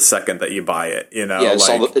crumbles the second that you buy it. You know, yeah,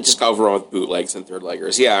 it just got overrun with bootlegs and third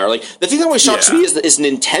leggers. Yeah, or like the thing that always shocks me is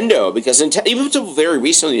Nintendo, because even until very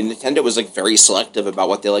recently, Nintendo was like very selective about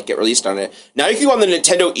what they like get released on it. Now you can go on the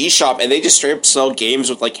Nintendo eShop and they just straight up sell games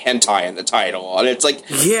with like hentai in the title, and it's like,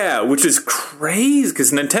 yeah, which is crazy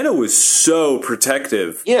because Nintendo was so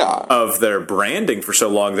protective of their branding for so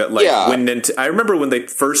long that like when I remember when they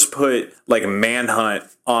first put like Manhunt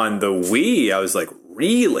on the Wii, I was like,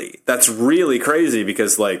 really? That's really crazy,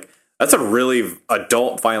 because like that's a really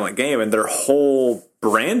adult violent game, and their whole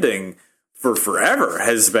branding for forever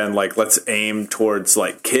has been like, let's aim towards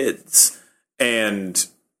like kids. And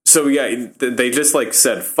so yeah, they just like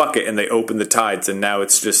said fuck it, and they opened the tides, and now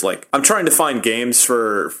it's just like, I'm trying to find games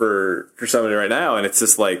for somebody right now, and it's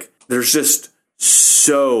just like there's just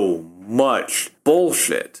so much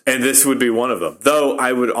bullshit, and this would be one of them. Though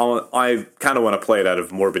I kind of want to play it out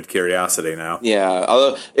of morbid curiosity now. Yeah,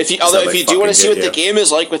 although if you do want to see what the game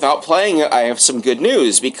is like without playing it, I have some good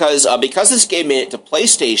news, because this game made it to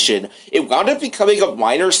PlayStation, it wound up becoming a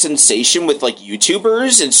minor sensation with like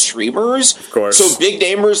YouTubers and streamers. Of course. So big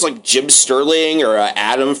namers like Jim Sterling or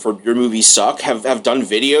Adam from Your Movie Suck have done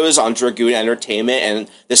videos on Dragoon Entertainment and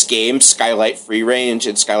this game Skylight Free Range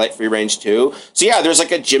and Skylight Free Range 2. So yeah, there's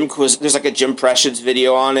like a Jim Impressions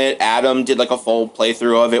video on it. Adam did like a full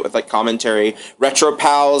playthrough of it with like commentary. Retro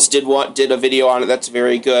Pals did a video on it that's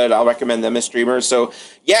very good. I'll recommend them as streamers. So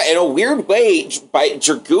yeah, in a weird way,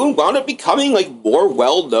 Dragoon wound up becoming like more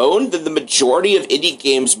well known than the majority of indie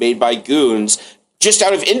games made by goons, just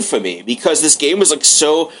out of infamy, because this game was like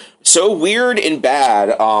so weird and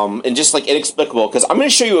bad, and just like inexplicable. Because I'm going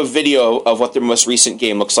to show you a video of what their most recent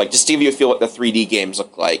game looks like, just to give you a feel what the 3D games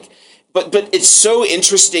look like. But it's so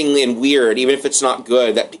interesting and weird, even if it's not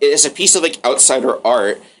good, that as a piece of like outsider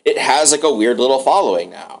art, it has like a weird little following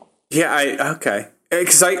now. Yeah,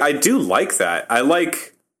 because I do like that. I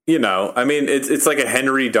like, I mean, it's like a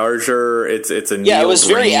Henry Darger. It's a Neil it was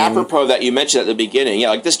Green. Very apropos that you mentioned at the beginning. Yeah,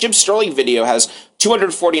 like this Jim Sterling video has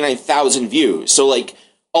 249,000 views. So like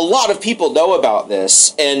a lot of people know about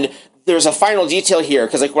this, and there's a final detail here,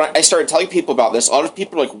 because like when I started telling people about this, a lot of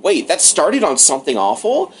people are like, wait, that started on Something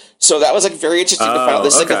Awful? So that was like very interesting to find out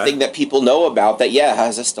this is like a thing that people know about that,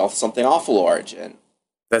 has a Something Awful origin.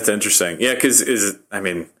 That's interesting. Yeah, because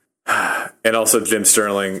and also Jim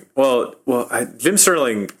Sterling. Jim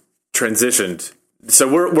Sterling transitioned. So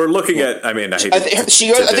we're looking at. I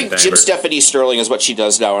think Jim Stephanie Sterling is what she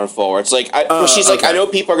does now on forward. It's like she's like, I know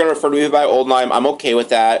people are going to refer to me by old name. I'm okay with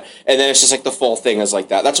that. And then it's just like the full thing is like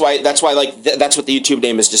that. That's why that's what the YouTube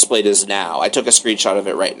name is displayed as now. I took a screenshot of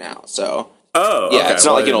it right now. So it's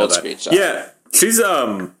not like an old screenshot. Yeah, she's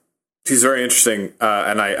very interesting,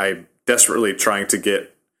 and I desperately trying to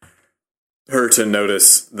get her to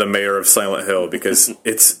notice the mayor of Silent Hill, because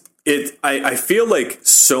I feel like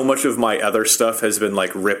so much of my other stuff has been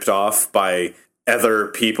like ripped off by other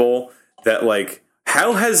people that like,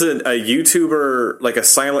 how has a YouTuber like a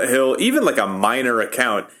Silent Hill, even like a minor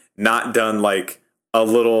account, not done like a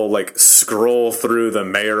little like scroll through the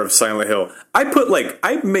mayor of Silent Hill? I've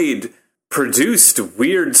produced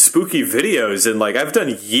weird spooky videos, and like I've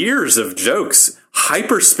done years of jokes,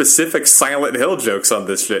 hyper specific Silent Hill jokes on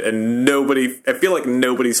this shit, and I feel like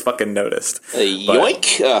nobody's fucking noticed.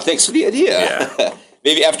 Yoink! Thanks for the idea. Yeah.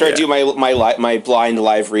 Maybe after I do my blind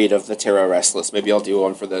live read of the Tarot Restless, maybe I'll do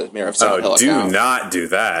one for the Mayor of Silent Hill account. Do not do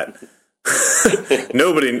that.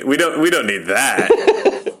 We don't need that.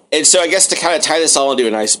 And so I guess to kind of tie this all into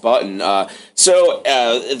a nice button,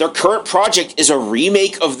 their current project is a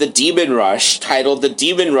remake of the Demon Rush titled The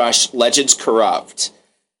Demon Rush Legends Corrupt.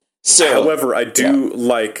 So, however, I do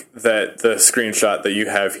like that the screenshot that you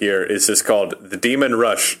have here is just called The Demon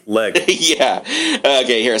Rush Leg. Yeah.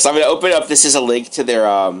 Okay, here. So I'm going to open up. This is a link to their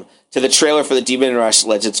to the trailer for the Demon Rush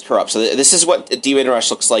Legends Corrupt. So this is what Demon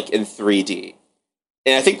Rush looks like in 3D.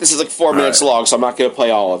 And I think this is like 4 minutes long, so I'm not going to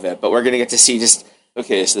play all of it, but we're going to get to see just...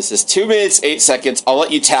 Okay, so this is 2 minutes, 8 seconds. I'll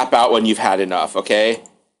let you tap out when you've had enough, okay?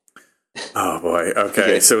 Oh, boy.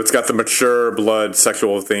 Okay, so it's got the mature, blood,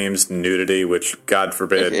 sexual themes, nudity, which, God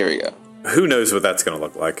forbid. Okay, here we go. Who knows what that's going to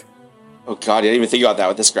look like? Oh, God, I didn't even think about that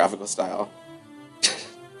with this graphical style.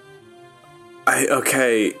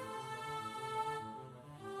 Okay.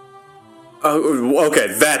 Oh,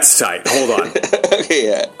 okay, that's tight. Hold on. Okay,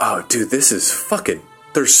 yeah. Oh, dude, this is fucking...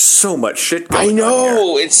 There's so much shit going on. I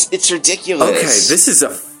know, here. It's ridiculous. Okay, this is a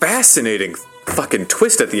fascinating fucking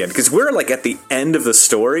twist at the end, because we're like at the end of the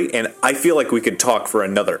story, and I feel like we could talk for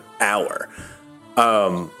another hour.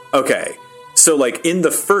 Okay, so like in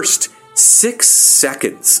the first 6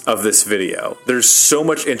 seconds of this video, there's so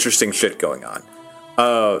much interesting shit going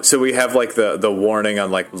on. So we have like the warning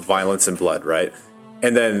on like violence and blood, right?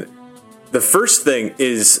 And then the first thing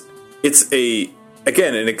is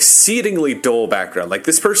again, an exceedingly dull background. Like,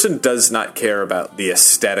 this person does not care about the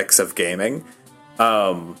aesthetics of gaming.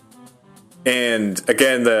 And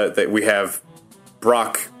again, we have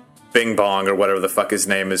Brock Bing Bong, or whatever the fuck his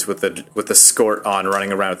name is, with the skort on,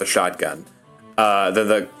 running around with a shotgun.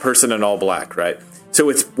 The person in all black, right?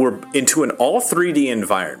 So we're into an all 3D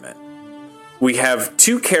environment. We have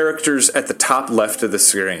 2 characters at the top left of the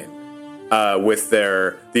screen. With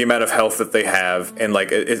the amount of health that they have, and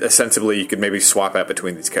like ostensibly you could maybe swap out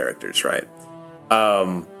between these characters, right?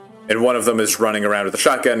 And one of them is running around with a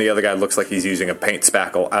shotgun. The other guy looks like he's using a paint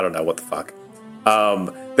spackle. I don't know what the fuck.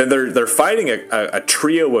 Then they're fighting a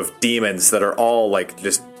trio of demons that are all like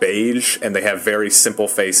just beige, and they have very simple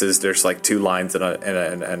faces. There's like 2 lines and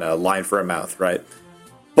a line for a mouth, right?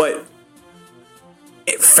 But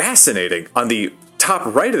fascinating. On the top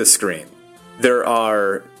right of the screen, there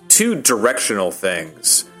are 2 directional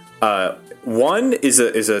things. One is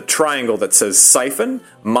a triangle that says siphon,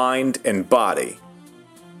 mind, and body,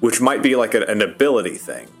 which might be like an ability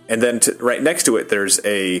thing. And then right next to it, there's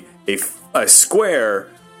a square,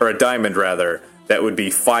 or a diamond rather, that would be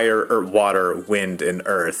fire or water, wind, and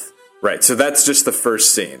earth. Right. So that's just the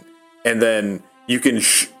first scene. And then you can,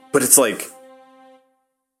 but it's like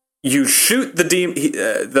you shoot the demon.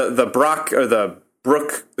 The Brock or the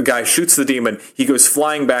Brooke guy shoots the demon. He goes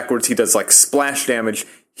flying backwards. He does like splash damage.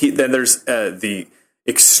 Then there's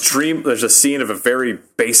there's a scene of a very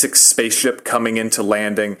basic spaceship coming into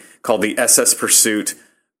landing called the SS Pursuit.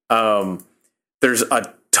 There's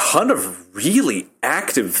a ton of really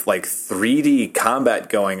active like 3D combat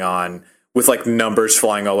going on with like numbers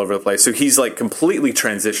flying all over the place. So he's like completely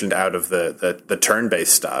transitioned out of the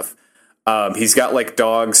turn-based stuff. He's got like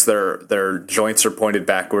dogs. Their joints are pointed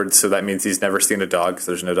backwards, so that means he's never seen a dog because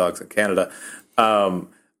there's no dogs in Canada.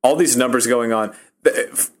 All these numbers going on.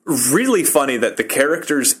 Really funny that the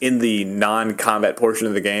characters in the non-combat portion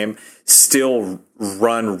of the game still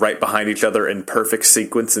run right behind each other in perfect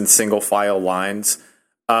sequence in single file lines.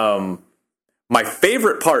 My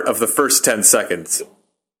favorite part of the first 10 seconds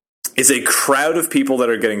is a crowd of people that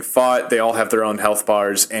are getting fought. They all have their own health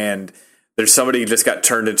bars, and there's somebody who just got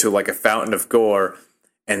turned into like a fountain of gore.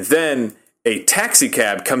 And then a taxi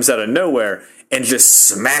cab comes out of nowhere and just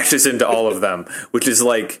smashes into all of them, which is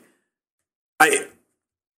like,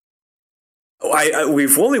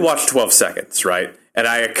 we've only watched 12 seconds, right? And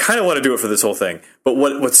I kind of want to do it for this whole thing. But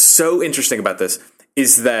what's so interesting about this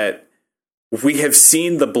is that we have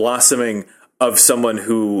seen the blossoming of someone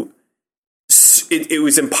who it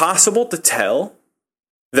was impossible to tell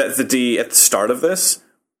that the D at the start of this,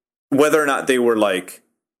 whether or not they were like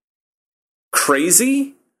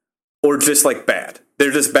crazy or just like bad.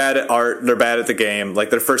 They're just bad at art. They're bad at the game. Like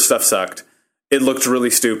their first stuff sucked. It looked really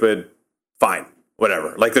stupid. Fine,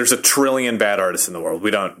 whatever. Like there's a trillion bad artists in the world.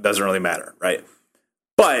 Doesn't really matter, right?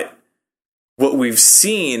 But what we've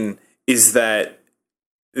seen is that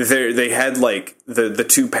they had like the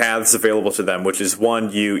two paths available to them, which is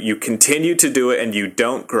one, you continue to do it and you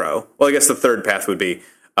don't grow. Well, I guess the third path would be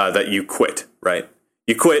that you quit, right?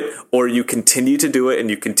 You quit, or you continue to do it and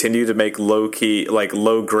you continue to make low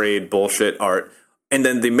grade bullshit art. And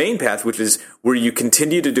then the main path, which is where you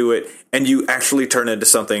continue to do it and you actually turn into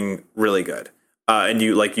something really good. And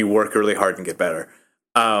you work really hard and get better.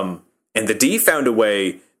 And the D found a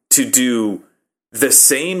way to do the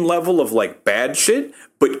same level of like bad shit,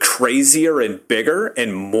 but crazier and bigger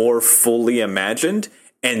and more fully imagined.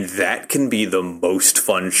 And that can be the most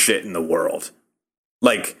fun shit in the world.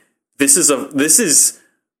 Like this is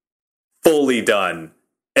fully done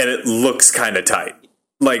and it looks kind of tight.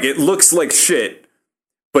 Like it looks like shit,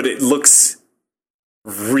 but it looks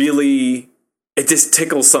really, it just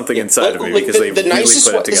tickles something inside of me because they really put it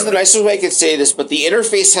together. This is the nicest way I could say this, but the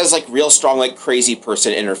interface has like real strong, like crazy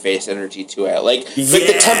person interface energy to it. Like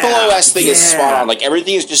the Temple OS thing is spot on. Like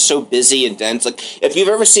everything is just so busy and dense. Like if you've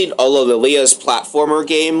ever seen Leah's platformer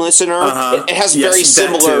game, listener, it has very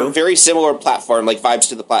similar platform like vibes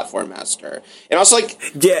to the Platform Master. And also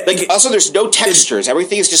also there's no textures.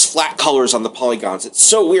 Everything is just flat colors on the polygons. It's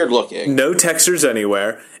so weird looking. No textures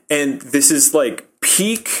anywhere, and this is like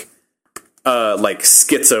peak. Like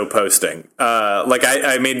schizo posting.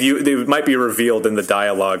 I mean, they might be revealed in the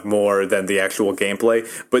dialogue more than the actual gameplay,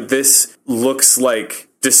 but this looks like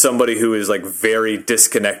just somebody who is like very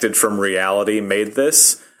disconnected from reality made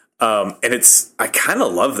this. And I kind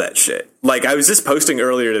of love that shit. Like I was just posting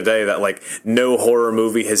earlier today that like no horror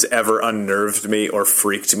movie has ever unnerved me or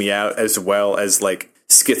freaked me out as well as like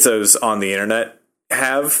schizos on the internet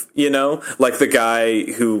have, like the guy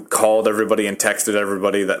who called everybody and texted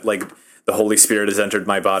everybody that like, the Holy Spirit has entered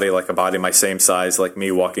my body like a body my same size, like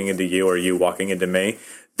me walking into you or you walking into me.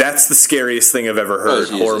 That's the scariest thing I've ever heard.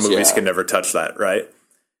 Jesus, horror movies can never touch that, right?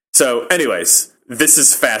 So anyways, this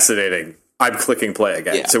is fascinating. I'm clicking play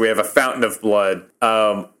again. Yeah. So we have a fountain of blood,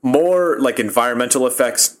 more like environmental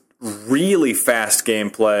effects, really fast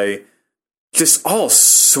gameplay, just all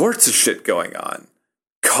sorts of shit going on.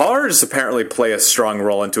 Cars apparently play a strong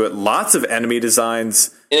role into it. Lots of enemy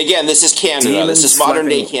designs. And again, this is Canada. This is modern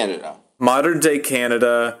day Canada. Modern day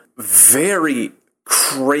Canada, very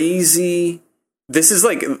crazy. This is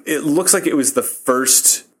like, it looks like it was the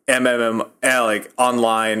first like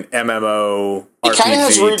online MMO It kind of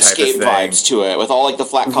has RuneScape vibes to it, with all like the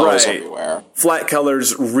flat colors everywhere. Flat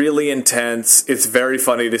colors, really intense. It's very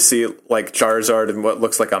funny to see like Charizard in what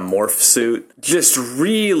looks like a morph suit. Just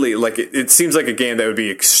really like it seems like a game that would be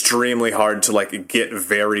extremely hard to like get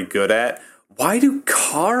very good at. Why do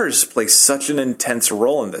cars play such an intense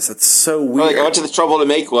role in this? It's so weird. Like I went to the trouble to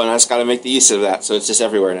make one. I just got to make the use of that, so it's just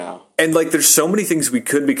everywhere now. And like, there's so many things we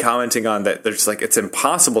could be commenting on that there's like it's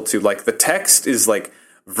impossible to. Like the text is like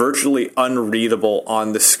virtually unreadable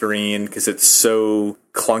on the screen because it's so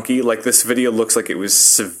clunky. Like this video looks like it was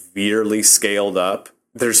severely scaled up.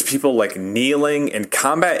 There's people like kneeling, and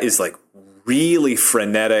combat is like really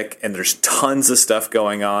frenetic, and there's tons of stuff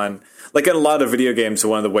going on. Like in a lot of video games,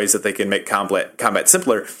 one of the ways that they can make combat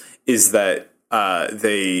simpler is that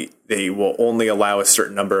they will only allow a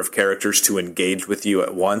certain number of characters to engage with you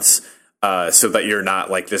at once, so that you're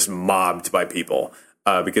not like just mobbed by people,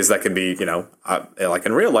 because that can be, like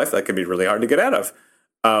in real life, that can be really hard to get out of.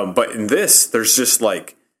 But in this, there's just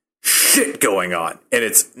like shit going on, and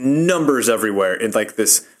it's numbers everywhere in like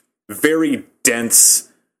this very dense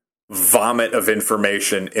vomit of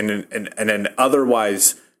information in an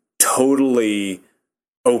otherwise totally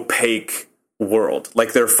opaque world.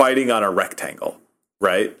 Like they're fighting on a rectangle,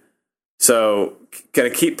 right? So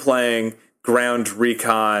gonna keep playing ground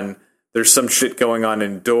recon. There's some shit going on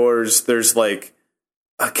indoors. There's like,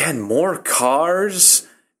 again, more cars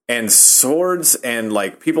and swords and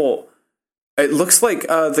like people It looks like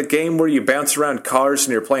the game where you bounce around cars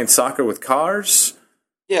and you're playing soccer with cars.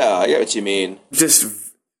 Yeah, I get what you mean.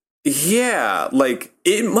 Yeah, like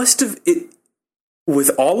it must have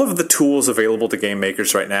with all of the tools available to game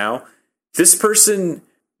makers right now, this person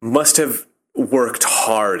must have worked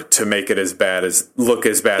hard to make it look as bad as it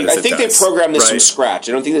does. I think they programmed this from scratch.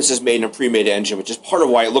 I don't think this is made in a pre-made engine, which is part of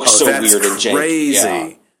why it looks so weird and janky. Crazy.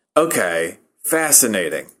 Yeah. Okay,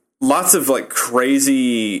 fascinating. Lots of like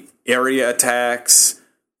crazy area attacks.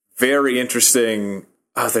 Very interesting.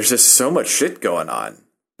 Oh, there's just so much shit going on.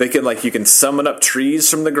 They can you can summon up trees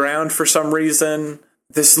from the ground for some reason.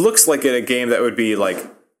 This looks like a game that would be like,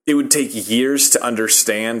 it would take years to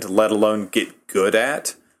understand, let alone get good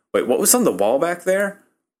at. Wait, what was on the wall back there?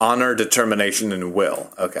 Honor, determination, and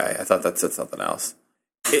will. Okay, I thought that said something else.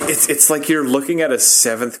 It's like you're looking at a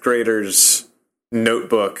 7th grader's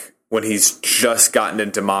notebook when he's just gotten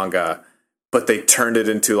into manga, but they turned it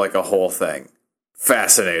into like a whole thing.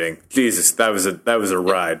 Fascinating. Jesus, that was a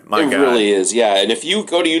ride. My God. It really is, yeah. And if you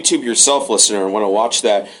go to YouTube yourself, listener, and want to watch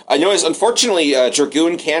that, I know unfortunately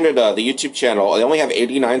Dragoon Canada, the YouTube channel, they only have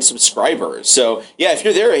 89 subscribers. So yeah, if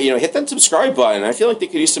you're there, hit that subscribe button. I feel like they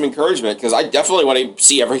could use some encouragement because I definitely want to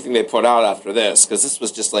see everything they put out after this because this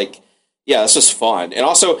was just like, yeah, this was fun. And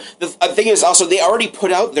also, the thing is, they already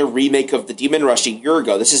put out their remake of the Demon Rush a year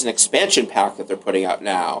ago. This is an expansion pack that they're putting out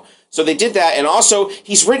now. So they did that, and also,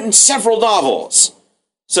 he's written several novels.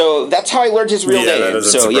 So that's how I learned his real name.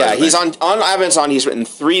 So yeah, he's on Amazon, he's written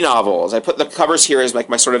 3 novels. I put the covers here as like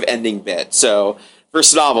my sort of ending bit. So,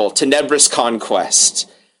 first novel, Tenebrous Conquest.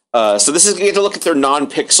 So this is, you get to look at their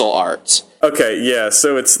non-pixel art. Okay, yeah,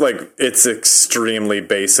 so it's extremely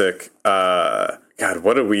basic. God,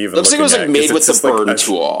 what are we even looking at? Looks like it was made with the burn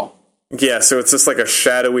tool. Yeah, so it's just like a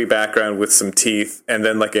shadowy background with some teeth, and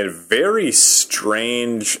then like a very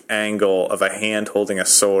strange angle of a hand holding a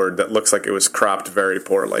sword that looks like it was cropped very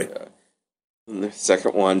poorly. Yeah. And the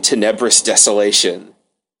second one, Tenebrous Desolation.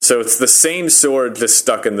 So it's the same sword just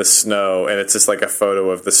stuck in the snow, and it's just like a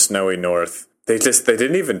photo of the snowy north. They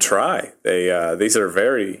didn't even try. These are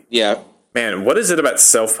very... Yeah. Man, what is it about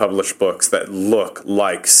self-published books that look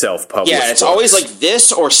like self-published books? Yeah, it's always like this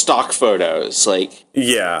or stock photos. Like,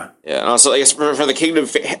 yeah. Yeah, and also I guess for the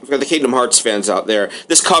Kingdom Hearts fans out there,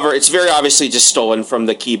 this cover, it's very obviously just stolen from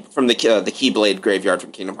the Keyblade graveyard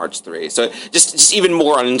from Kingdom Hearts 3. So just even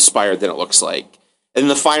more uninspired than it looks like. And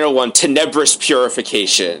the final one, Tenebrous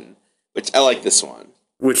Purification, which I like this one.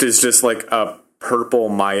 Which is just like a purple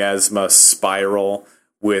miasma spiral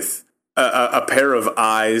with a pair of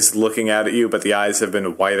eyes looking at you, but the eyes have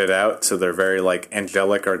been whited out, so they're very like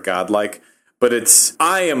angelic or godlike. But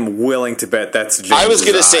I am willing to bet that's James's I was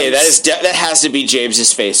going to say, eyes. that has to be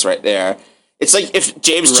James's face right there. It's like if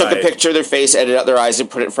James took a picture of their face, edited out their eyes, and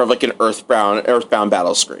put it in front of like an Earthbound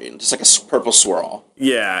battle screen. Just like a purple swirl.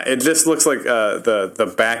 Yeah, it just looks like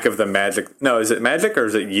the back of the Magic... No, is it Magic or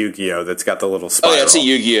is it Yu-Gi-Oh! That's got the little spiral? Oh, yeah, it's a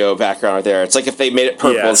Yu-Gi-Oh! Background right there. It's like if they made it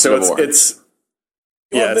purple instead of orange.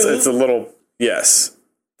 It's a little... Yes.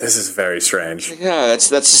 This is very strange. Yeah, that's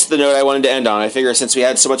just the note I wanted to end on. I figure since we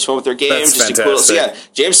had so much fun with their game, that's just fantastic. Cool. So yeah,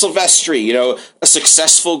 James Silvestri, a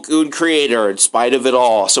successful Goon creator in spite of it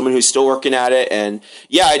all, someone who's still working at it, and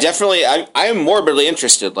yeah, I am morbidly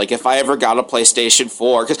interested. Like if I ever got a PlayStation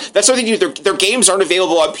 4, because that's what they do. Their games aren't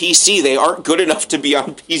available on PC. They aren't good enough to be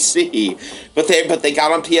on PC, but they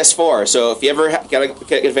got on PS4. So if you ever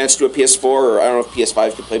get advanced to a PS4, or I don't know if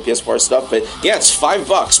PS5 can play PS4 stuff, but yeah, it's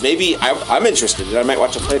 $5. Maybe I'm interested, and I might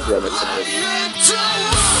watch a playthrough of it someday.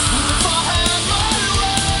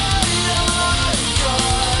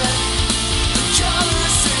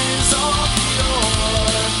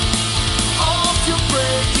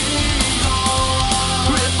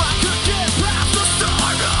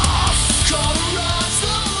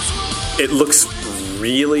 It looks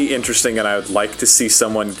really interesting, and I would like to see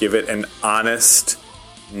someone give it an honest,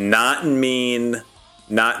 not mean,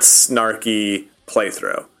 not snarky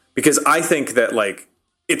playthrough. Because I think that, like,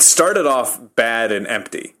 it started off bad and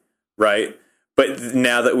empty, right? But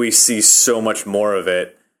now that we see so much more of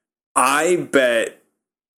it, I bet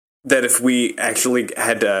that if we actually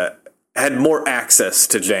had more access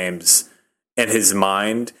to James and his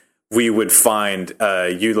mind, we would find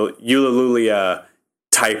a Eulalia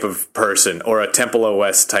type of person, or a Temple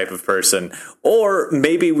OS type of person, or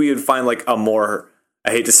maybe we would find like a more,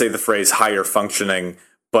 I hate to say the phrase higher functioning,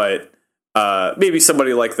 but maybe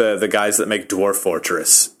somebody like the guys that make Dwarf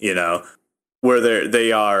Fortress, where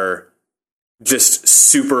they are just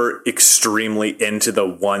super extremely into the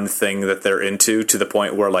one thing that they're into, to the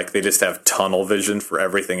point where like they just have tunnel vision for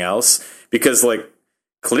everything else, because like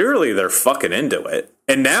clearly they're fucking into it.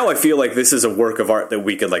 And now I feel like this is a work of art that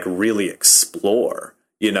we could like really explore,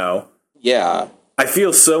 you know? Yeah. I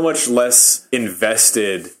feel so much less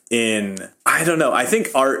invested in, I don't know, I think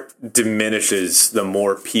art diminishes the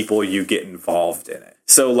more people you get involved in it.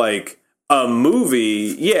 So like a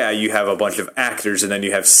movie, yeah, you have a bunch of actors and then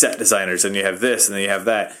you have set designers and you have this and then you have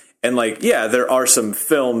that. And like, yeah, there are some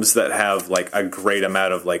films that have like a great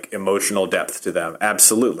amount of like emotional depth to them.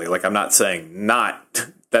 Absolutely. Like, I'm not saying not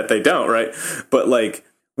that they don't, right? But like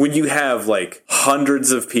when you have like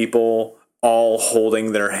hundreds of people all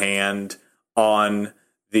holding their hand on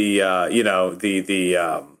the,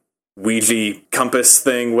 the Ouija compass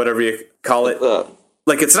thing, whatever you call it,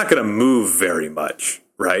 like it's not going to move very much,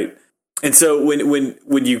 right? And so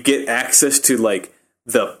when you get access to like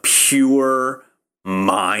the pure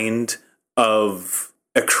mind of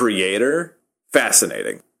a creator,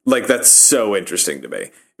 fascinating. Like that's so interesting to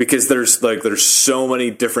me because there's so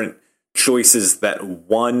many different choices that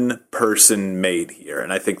one person made here,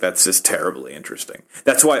 and I think that's just terribly interesting.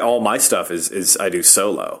 That's why all my stuff is I do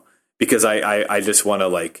solo, because I just want to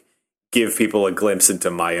like give people a glimpse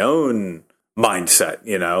into my own mindset,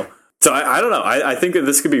 you know. So I don't know. I think that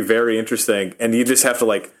this could be very interesting, and you just have to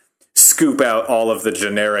like scoop out all of the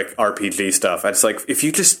generic RPG stuff. It's like if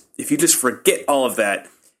you just forget all of that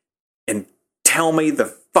and tell me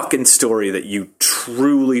the fucking story that you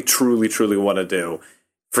truly want to do.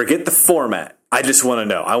 Forget the format. I just want to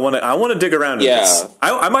know. I want to dig around in this.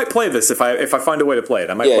 I might play this if I find a way to play it.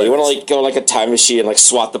 I might. Yeah, you want to like go like a time machine and like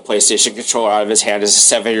swat the PlayStation controller out of his hand as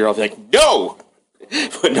a 7-year-old. Like no, none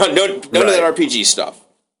of that RPG stuff.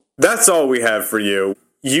 That's all we have for you.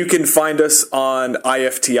 You can find us on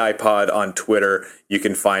IFTI Pod on Twitter. You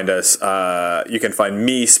can find us. You can find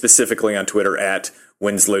me specifically on Twitter at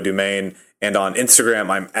Winslow Domain. And on Instagram,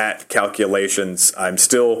 I'm at Calculations. I'm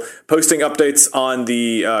still posting updates on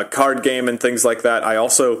the card game and things like that. I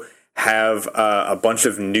also have a bunch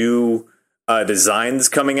of new designs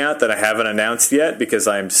coming out that I haven't announced yet because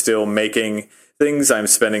I'm still making things. I'm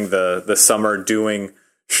spending the summer doing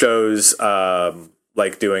shows,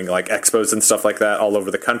 like doing like expos and stuff like that all over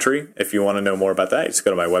the country. If you want to know more about that, you just go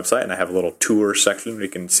to my website and I have a little tour section where you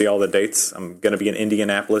can see all the dates. I'm going to be in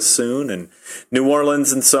Indianapolis soon and New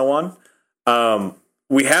Orleans and so on.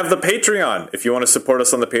 We have the Patreon. If you want to support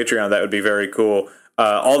us on the Patreon, that would be very cool.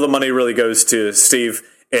 All the money really goes to Steve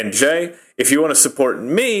and Jay. If you want to support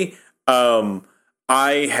me,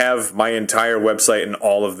 I have my entire website and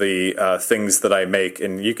all of the things that I make,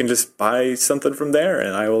 and you can just buy something from there,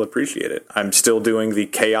 and I will appreciate it. I'm still doing the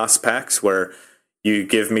Chaos Packs, where you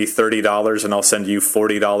give me $30, and I'll send you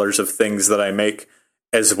 $40 of things that I make,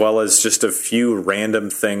 as well as just a few random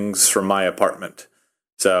things from my apartment.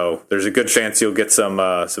 So there's a good chance you'll get some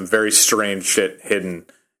very strange shit hidden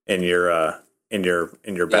in your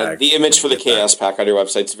bag. The image for the Chaos Pack on your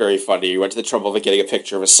website is very funny. You went to the trouble of getting a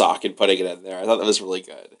picture of a sock and putting it in there. I thought that was really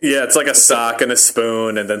good. Yeah, it's like a sock and a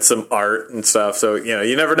spoon and then some art and stuff. So, you know,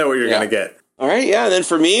 you never know what you're going to get. All right, yeah. And then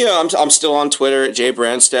for me, I'm still on Twitter at Jay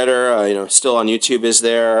Brandstetter. Still on YouTube is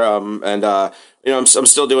there. I'm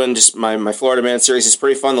still doing just my Florida Man series. Is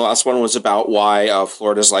pretty fun. The last one was about why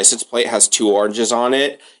Florida's license plate has 2 oranges on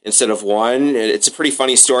it instead of 1. It's a pretty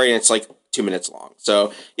funny story, and it's like 2 minutes long.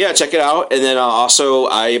 So yeah, check it out. And then also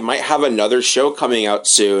I might have another show coming out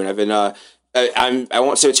soon. I've been I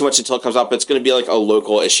won't say too much until it comes out, but it's going to be like a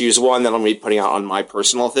local issues one that I'm going to be putting out on my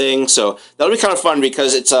personal thing. So that'll be kind of fun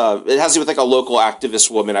because it has to do with like a local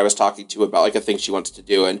activist woman I was talking to about like a thing she wants to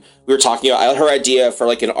do. And we were talking about her idea for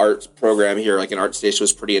like an art program here, like an art station,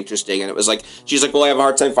 was pretty interesting. And it was like, she's like, well, I have a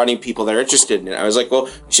hard time finding people that are interested in it. I was like, well,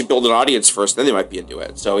 you should build an audience first, then they might be into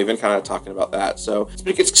it. So we've been kind of talking about that. So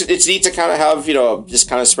it's neat to kind of have, just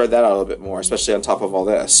kind of spread that out a little bit more, especially on top of all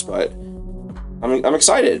this. But I'm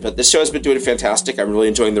excited, but this show has been doing fantastic. I'm really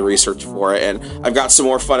enjoying the research for it, and I've got some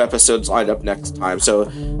more fun episodes lined up next time. So,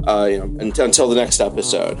 until the next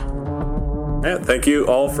episode. Yeah, thank you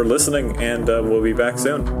all for listening, and we'll be back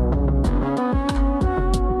soon.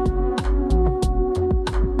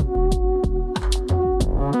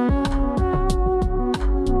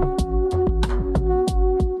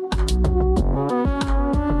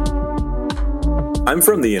 I'm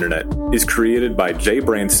From the Internet is created by Jay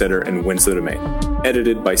Brandstetter and Winslow Domain.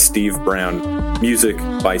 Edited by Steve Brown. Music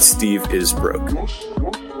by Steve Isbrook.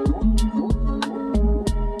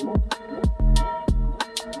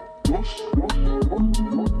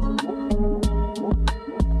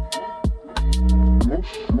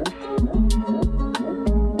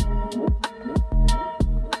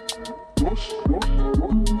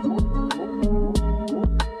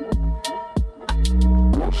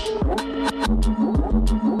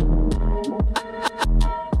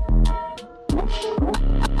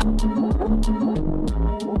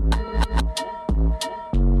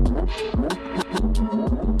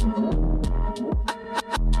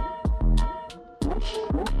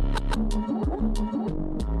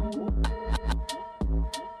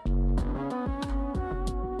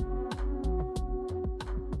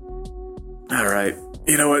 All right.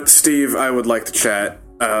 You know what, Steve? I would like to chat,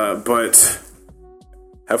 but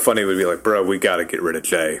how funny it would be like, bro, we got to get rid of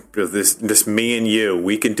Jay. Because this me and you,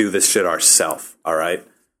 we can do this shit ourselves, all right?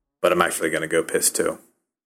 But I'm actually going to go piss too.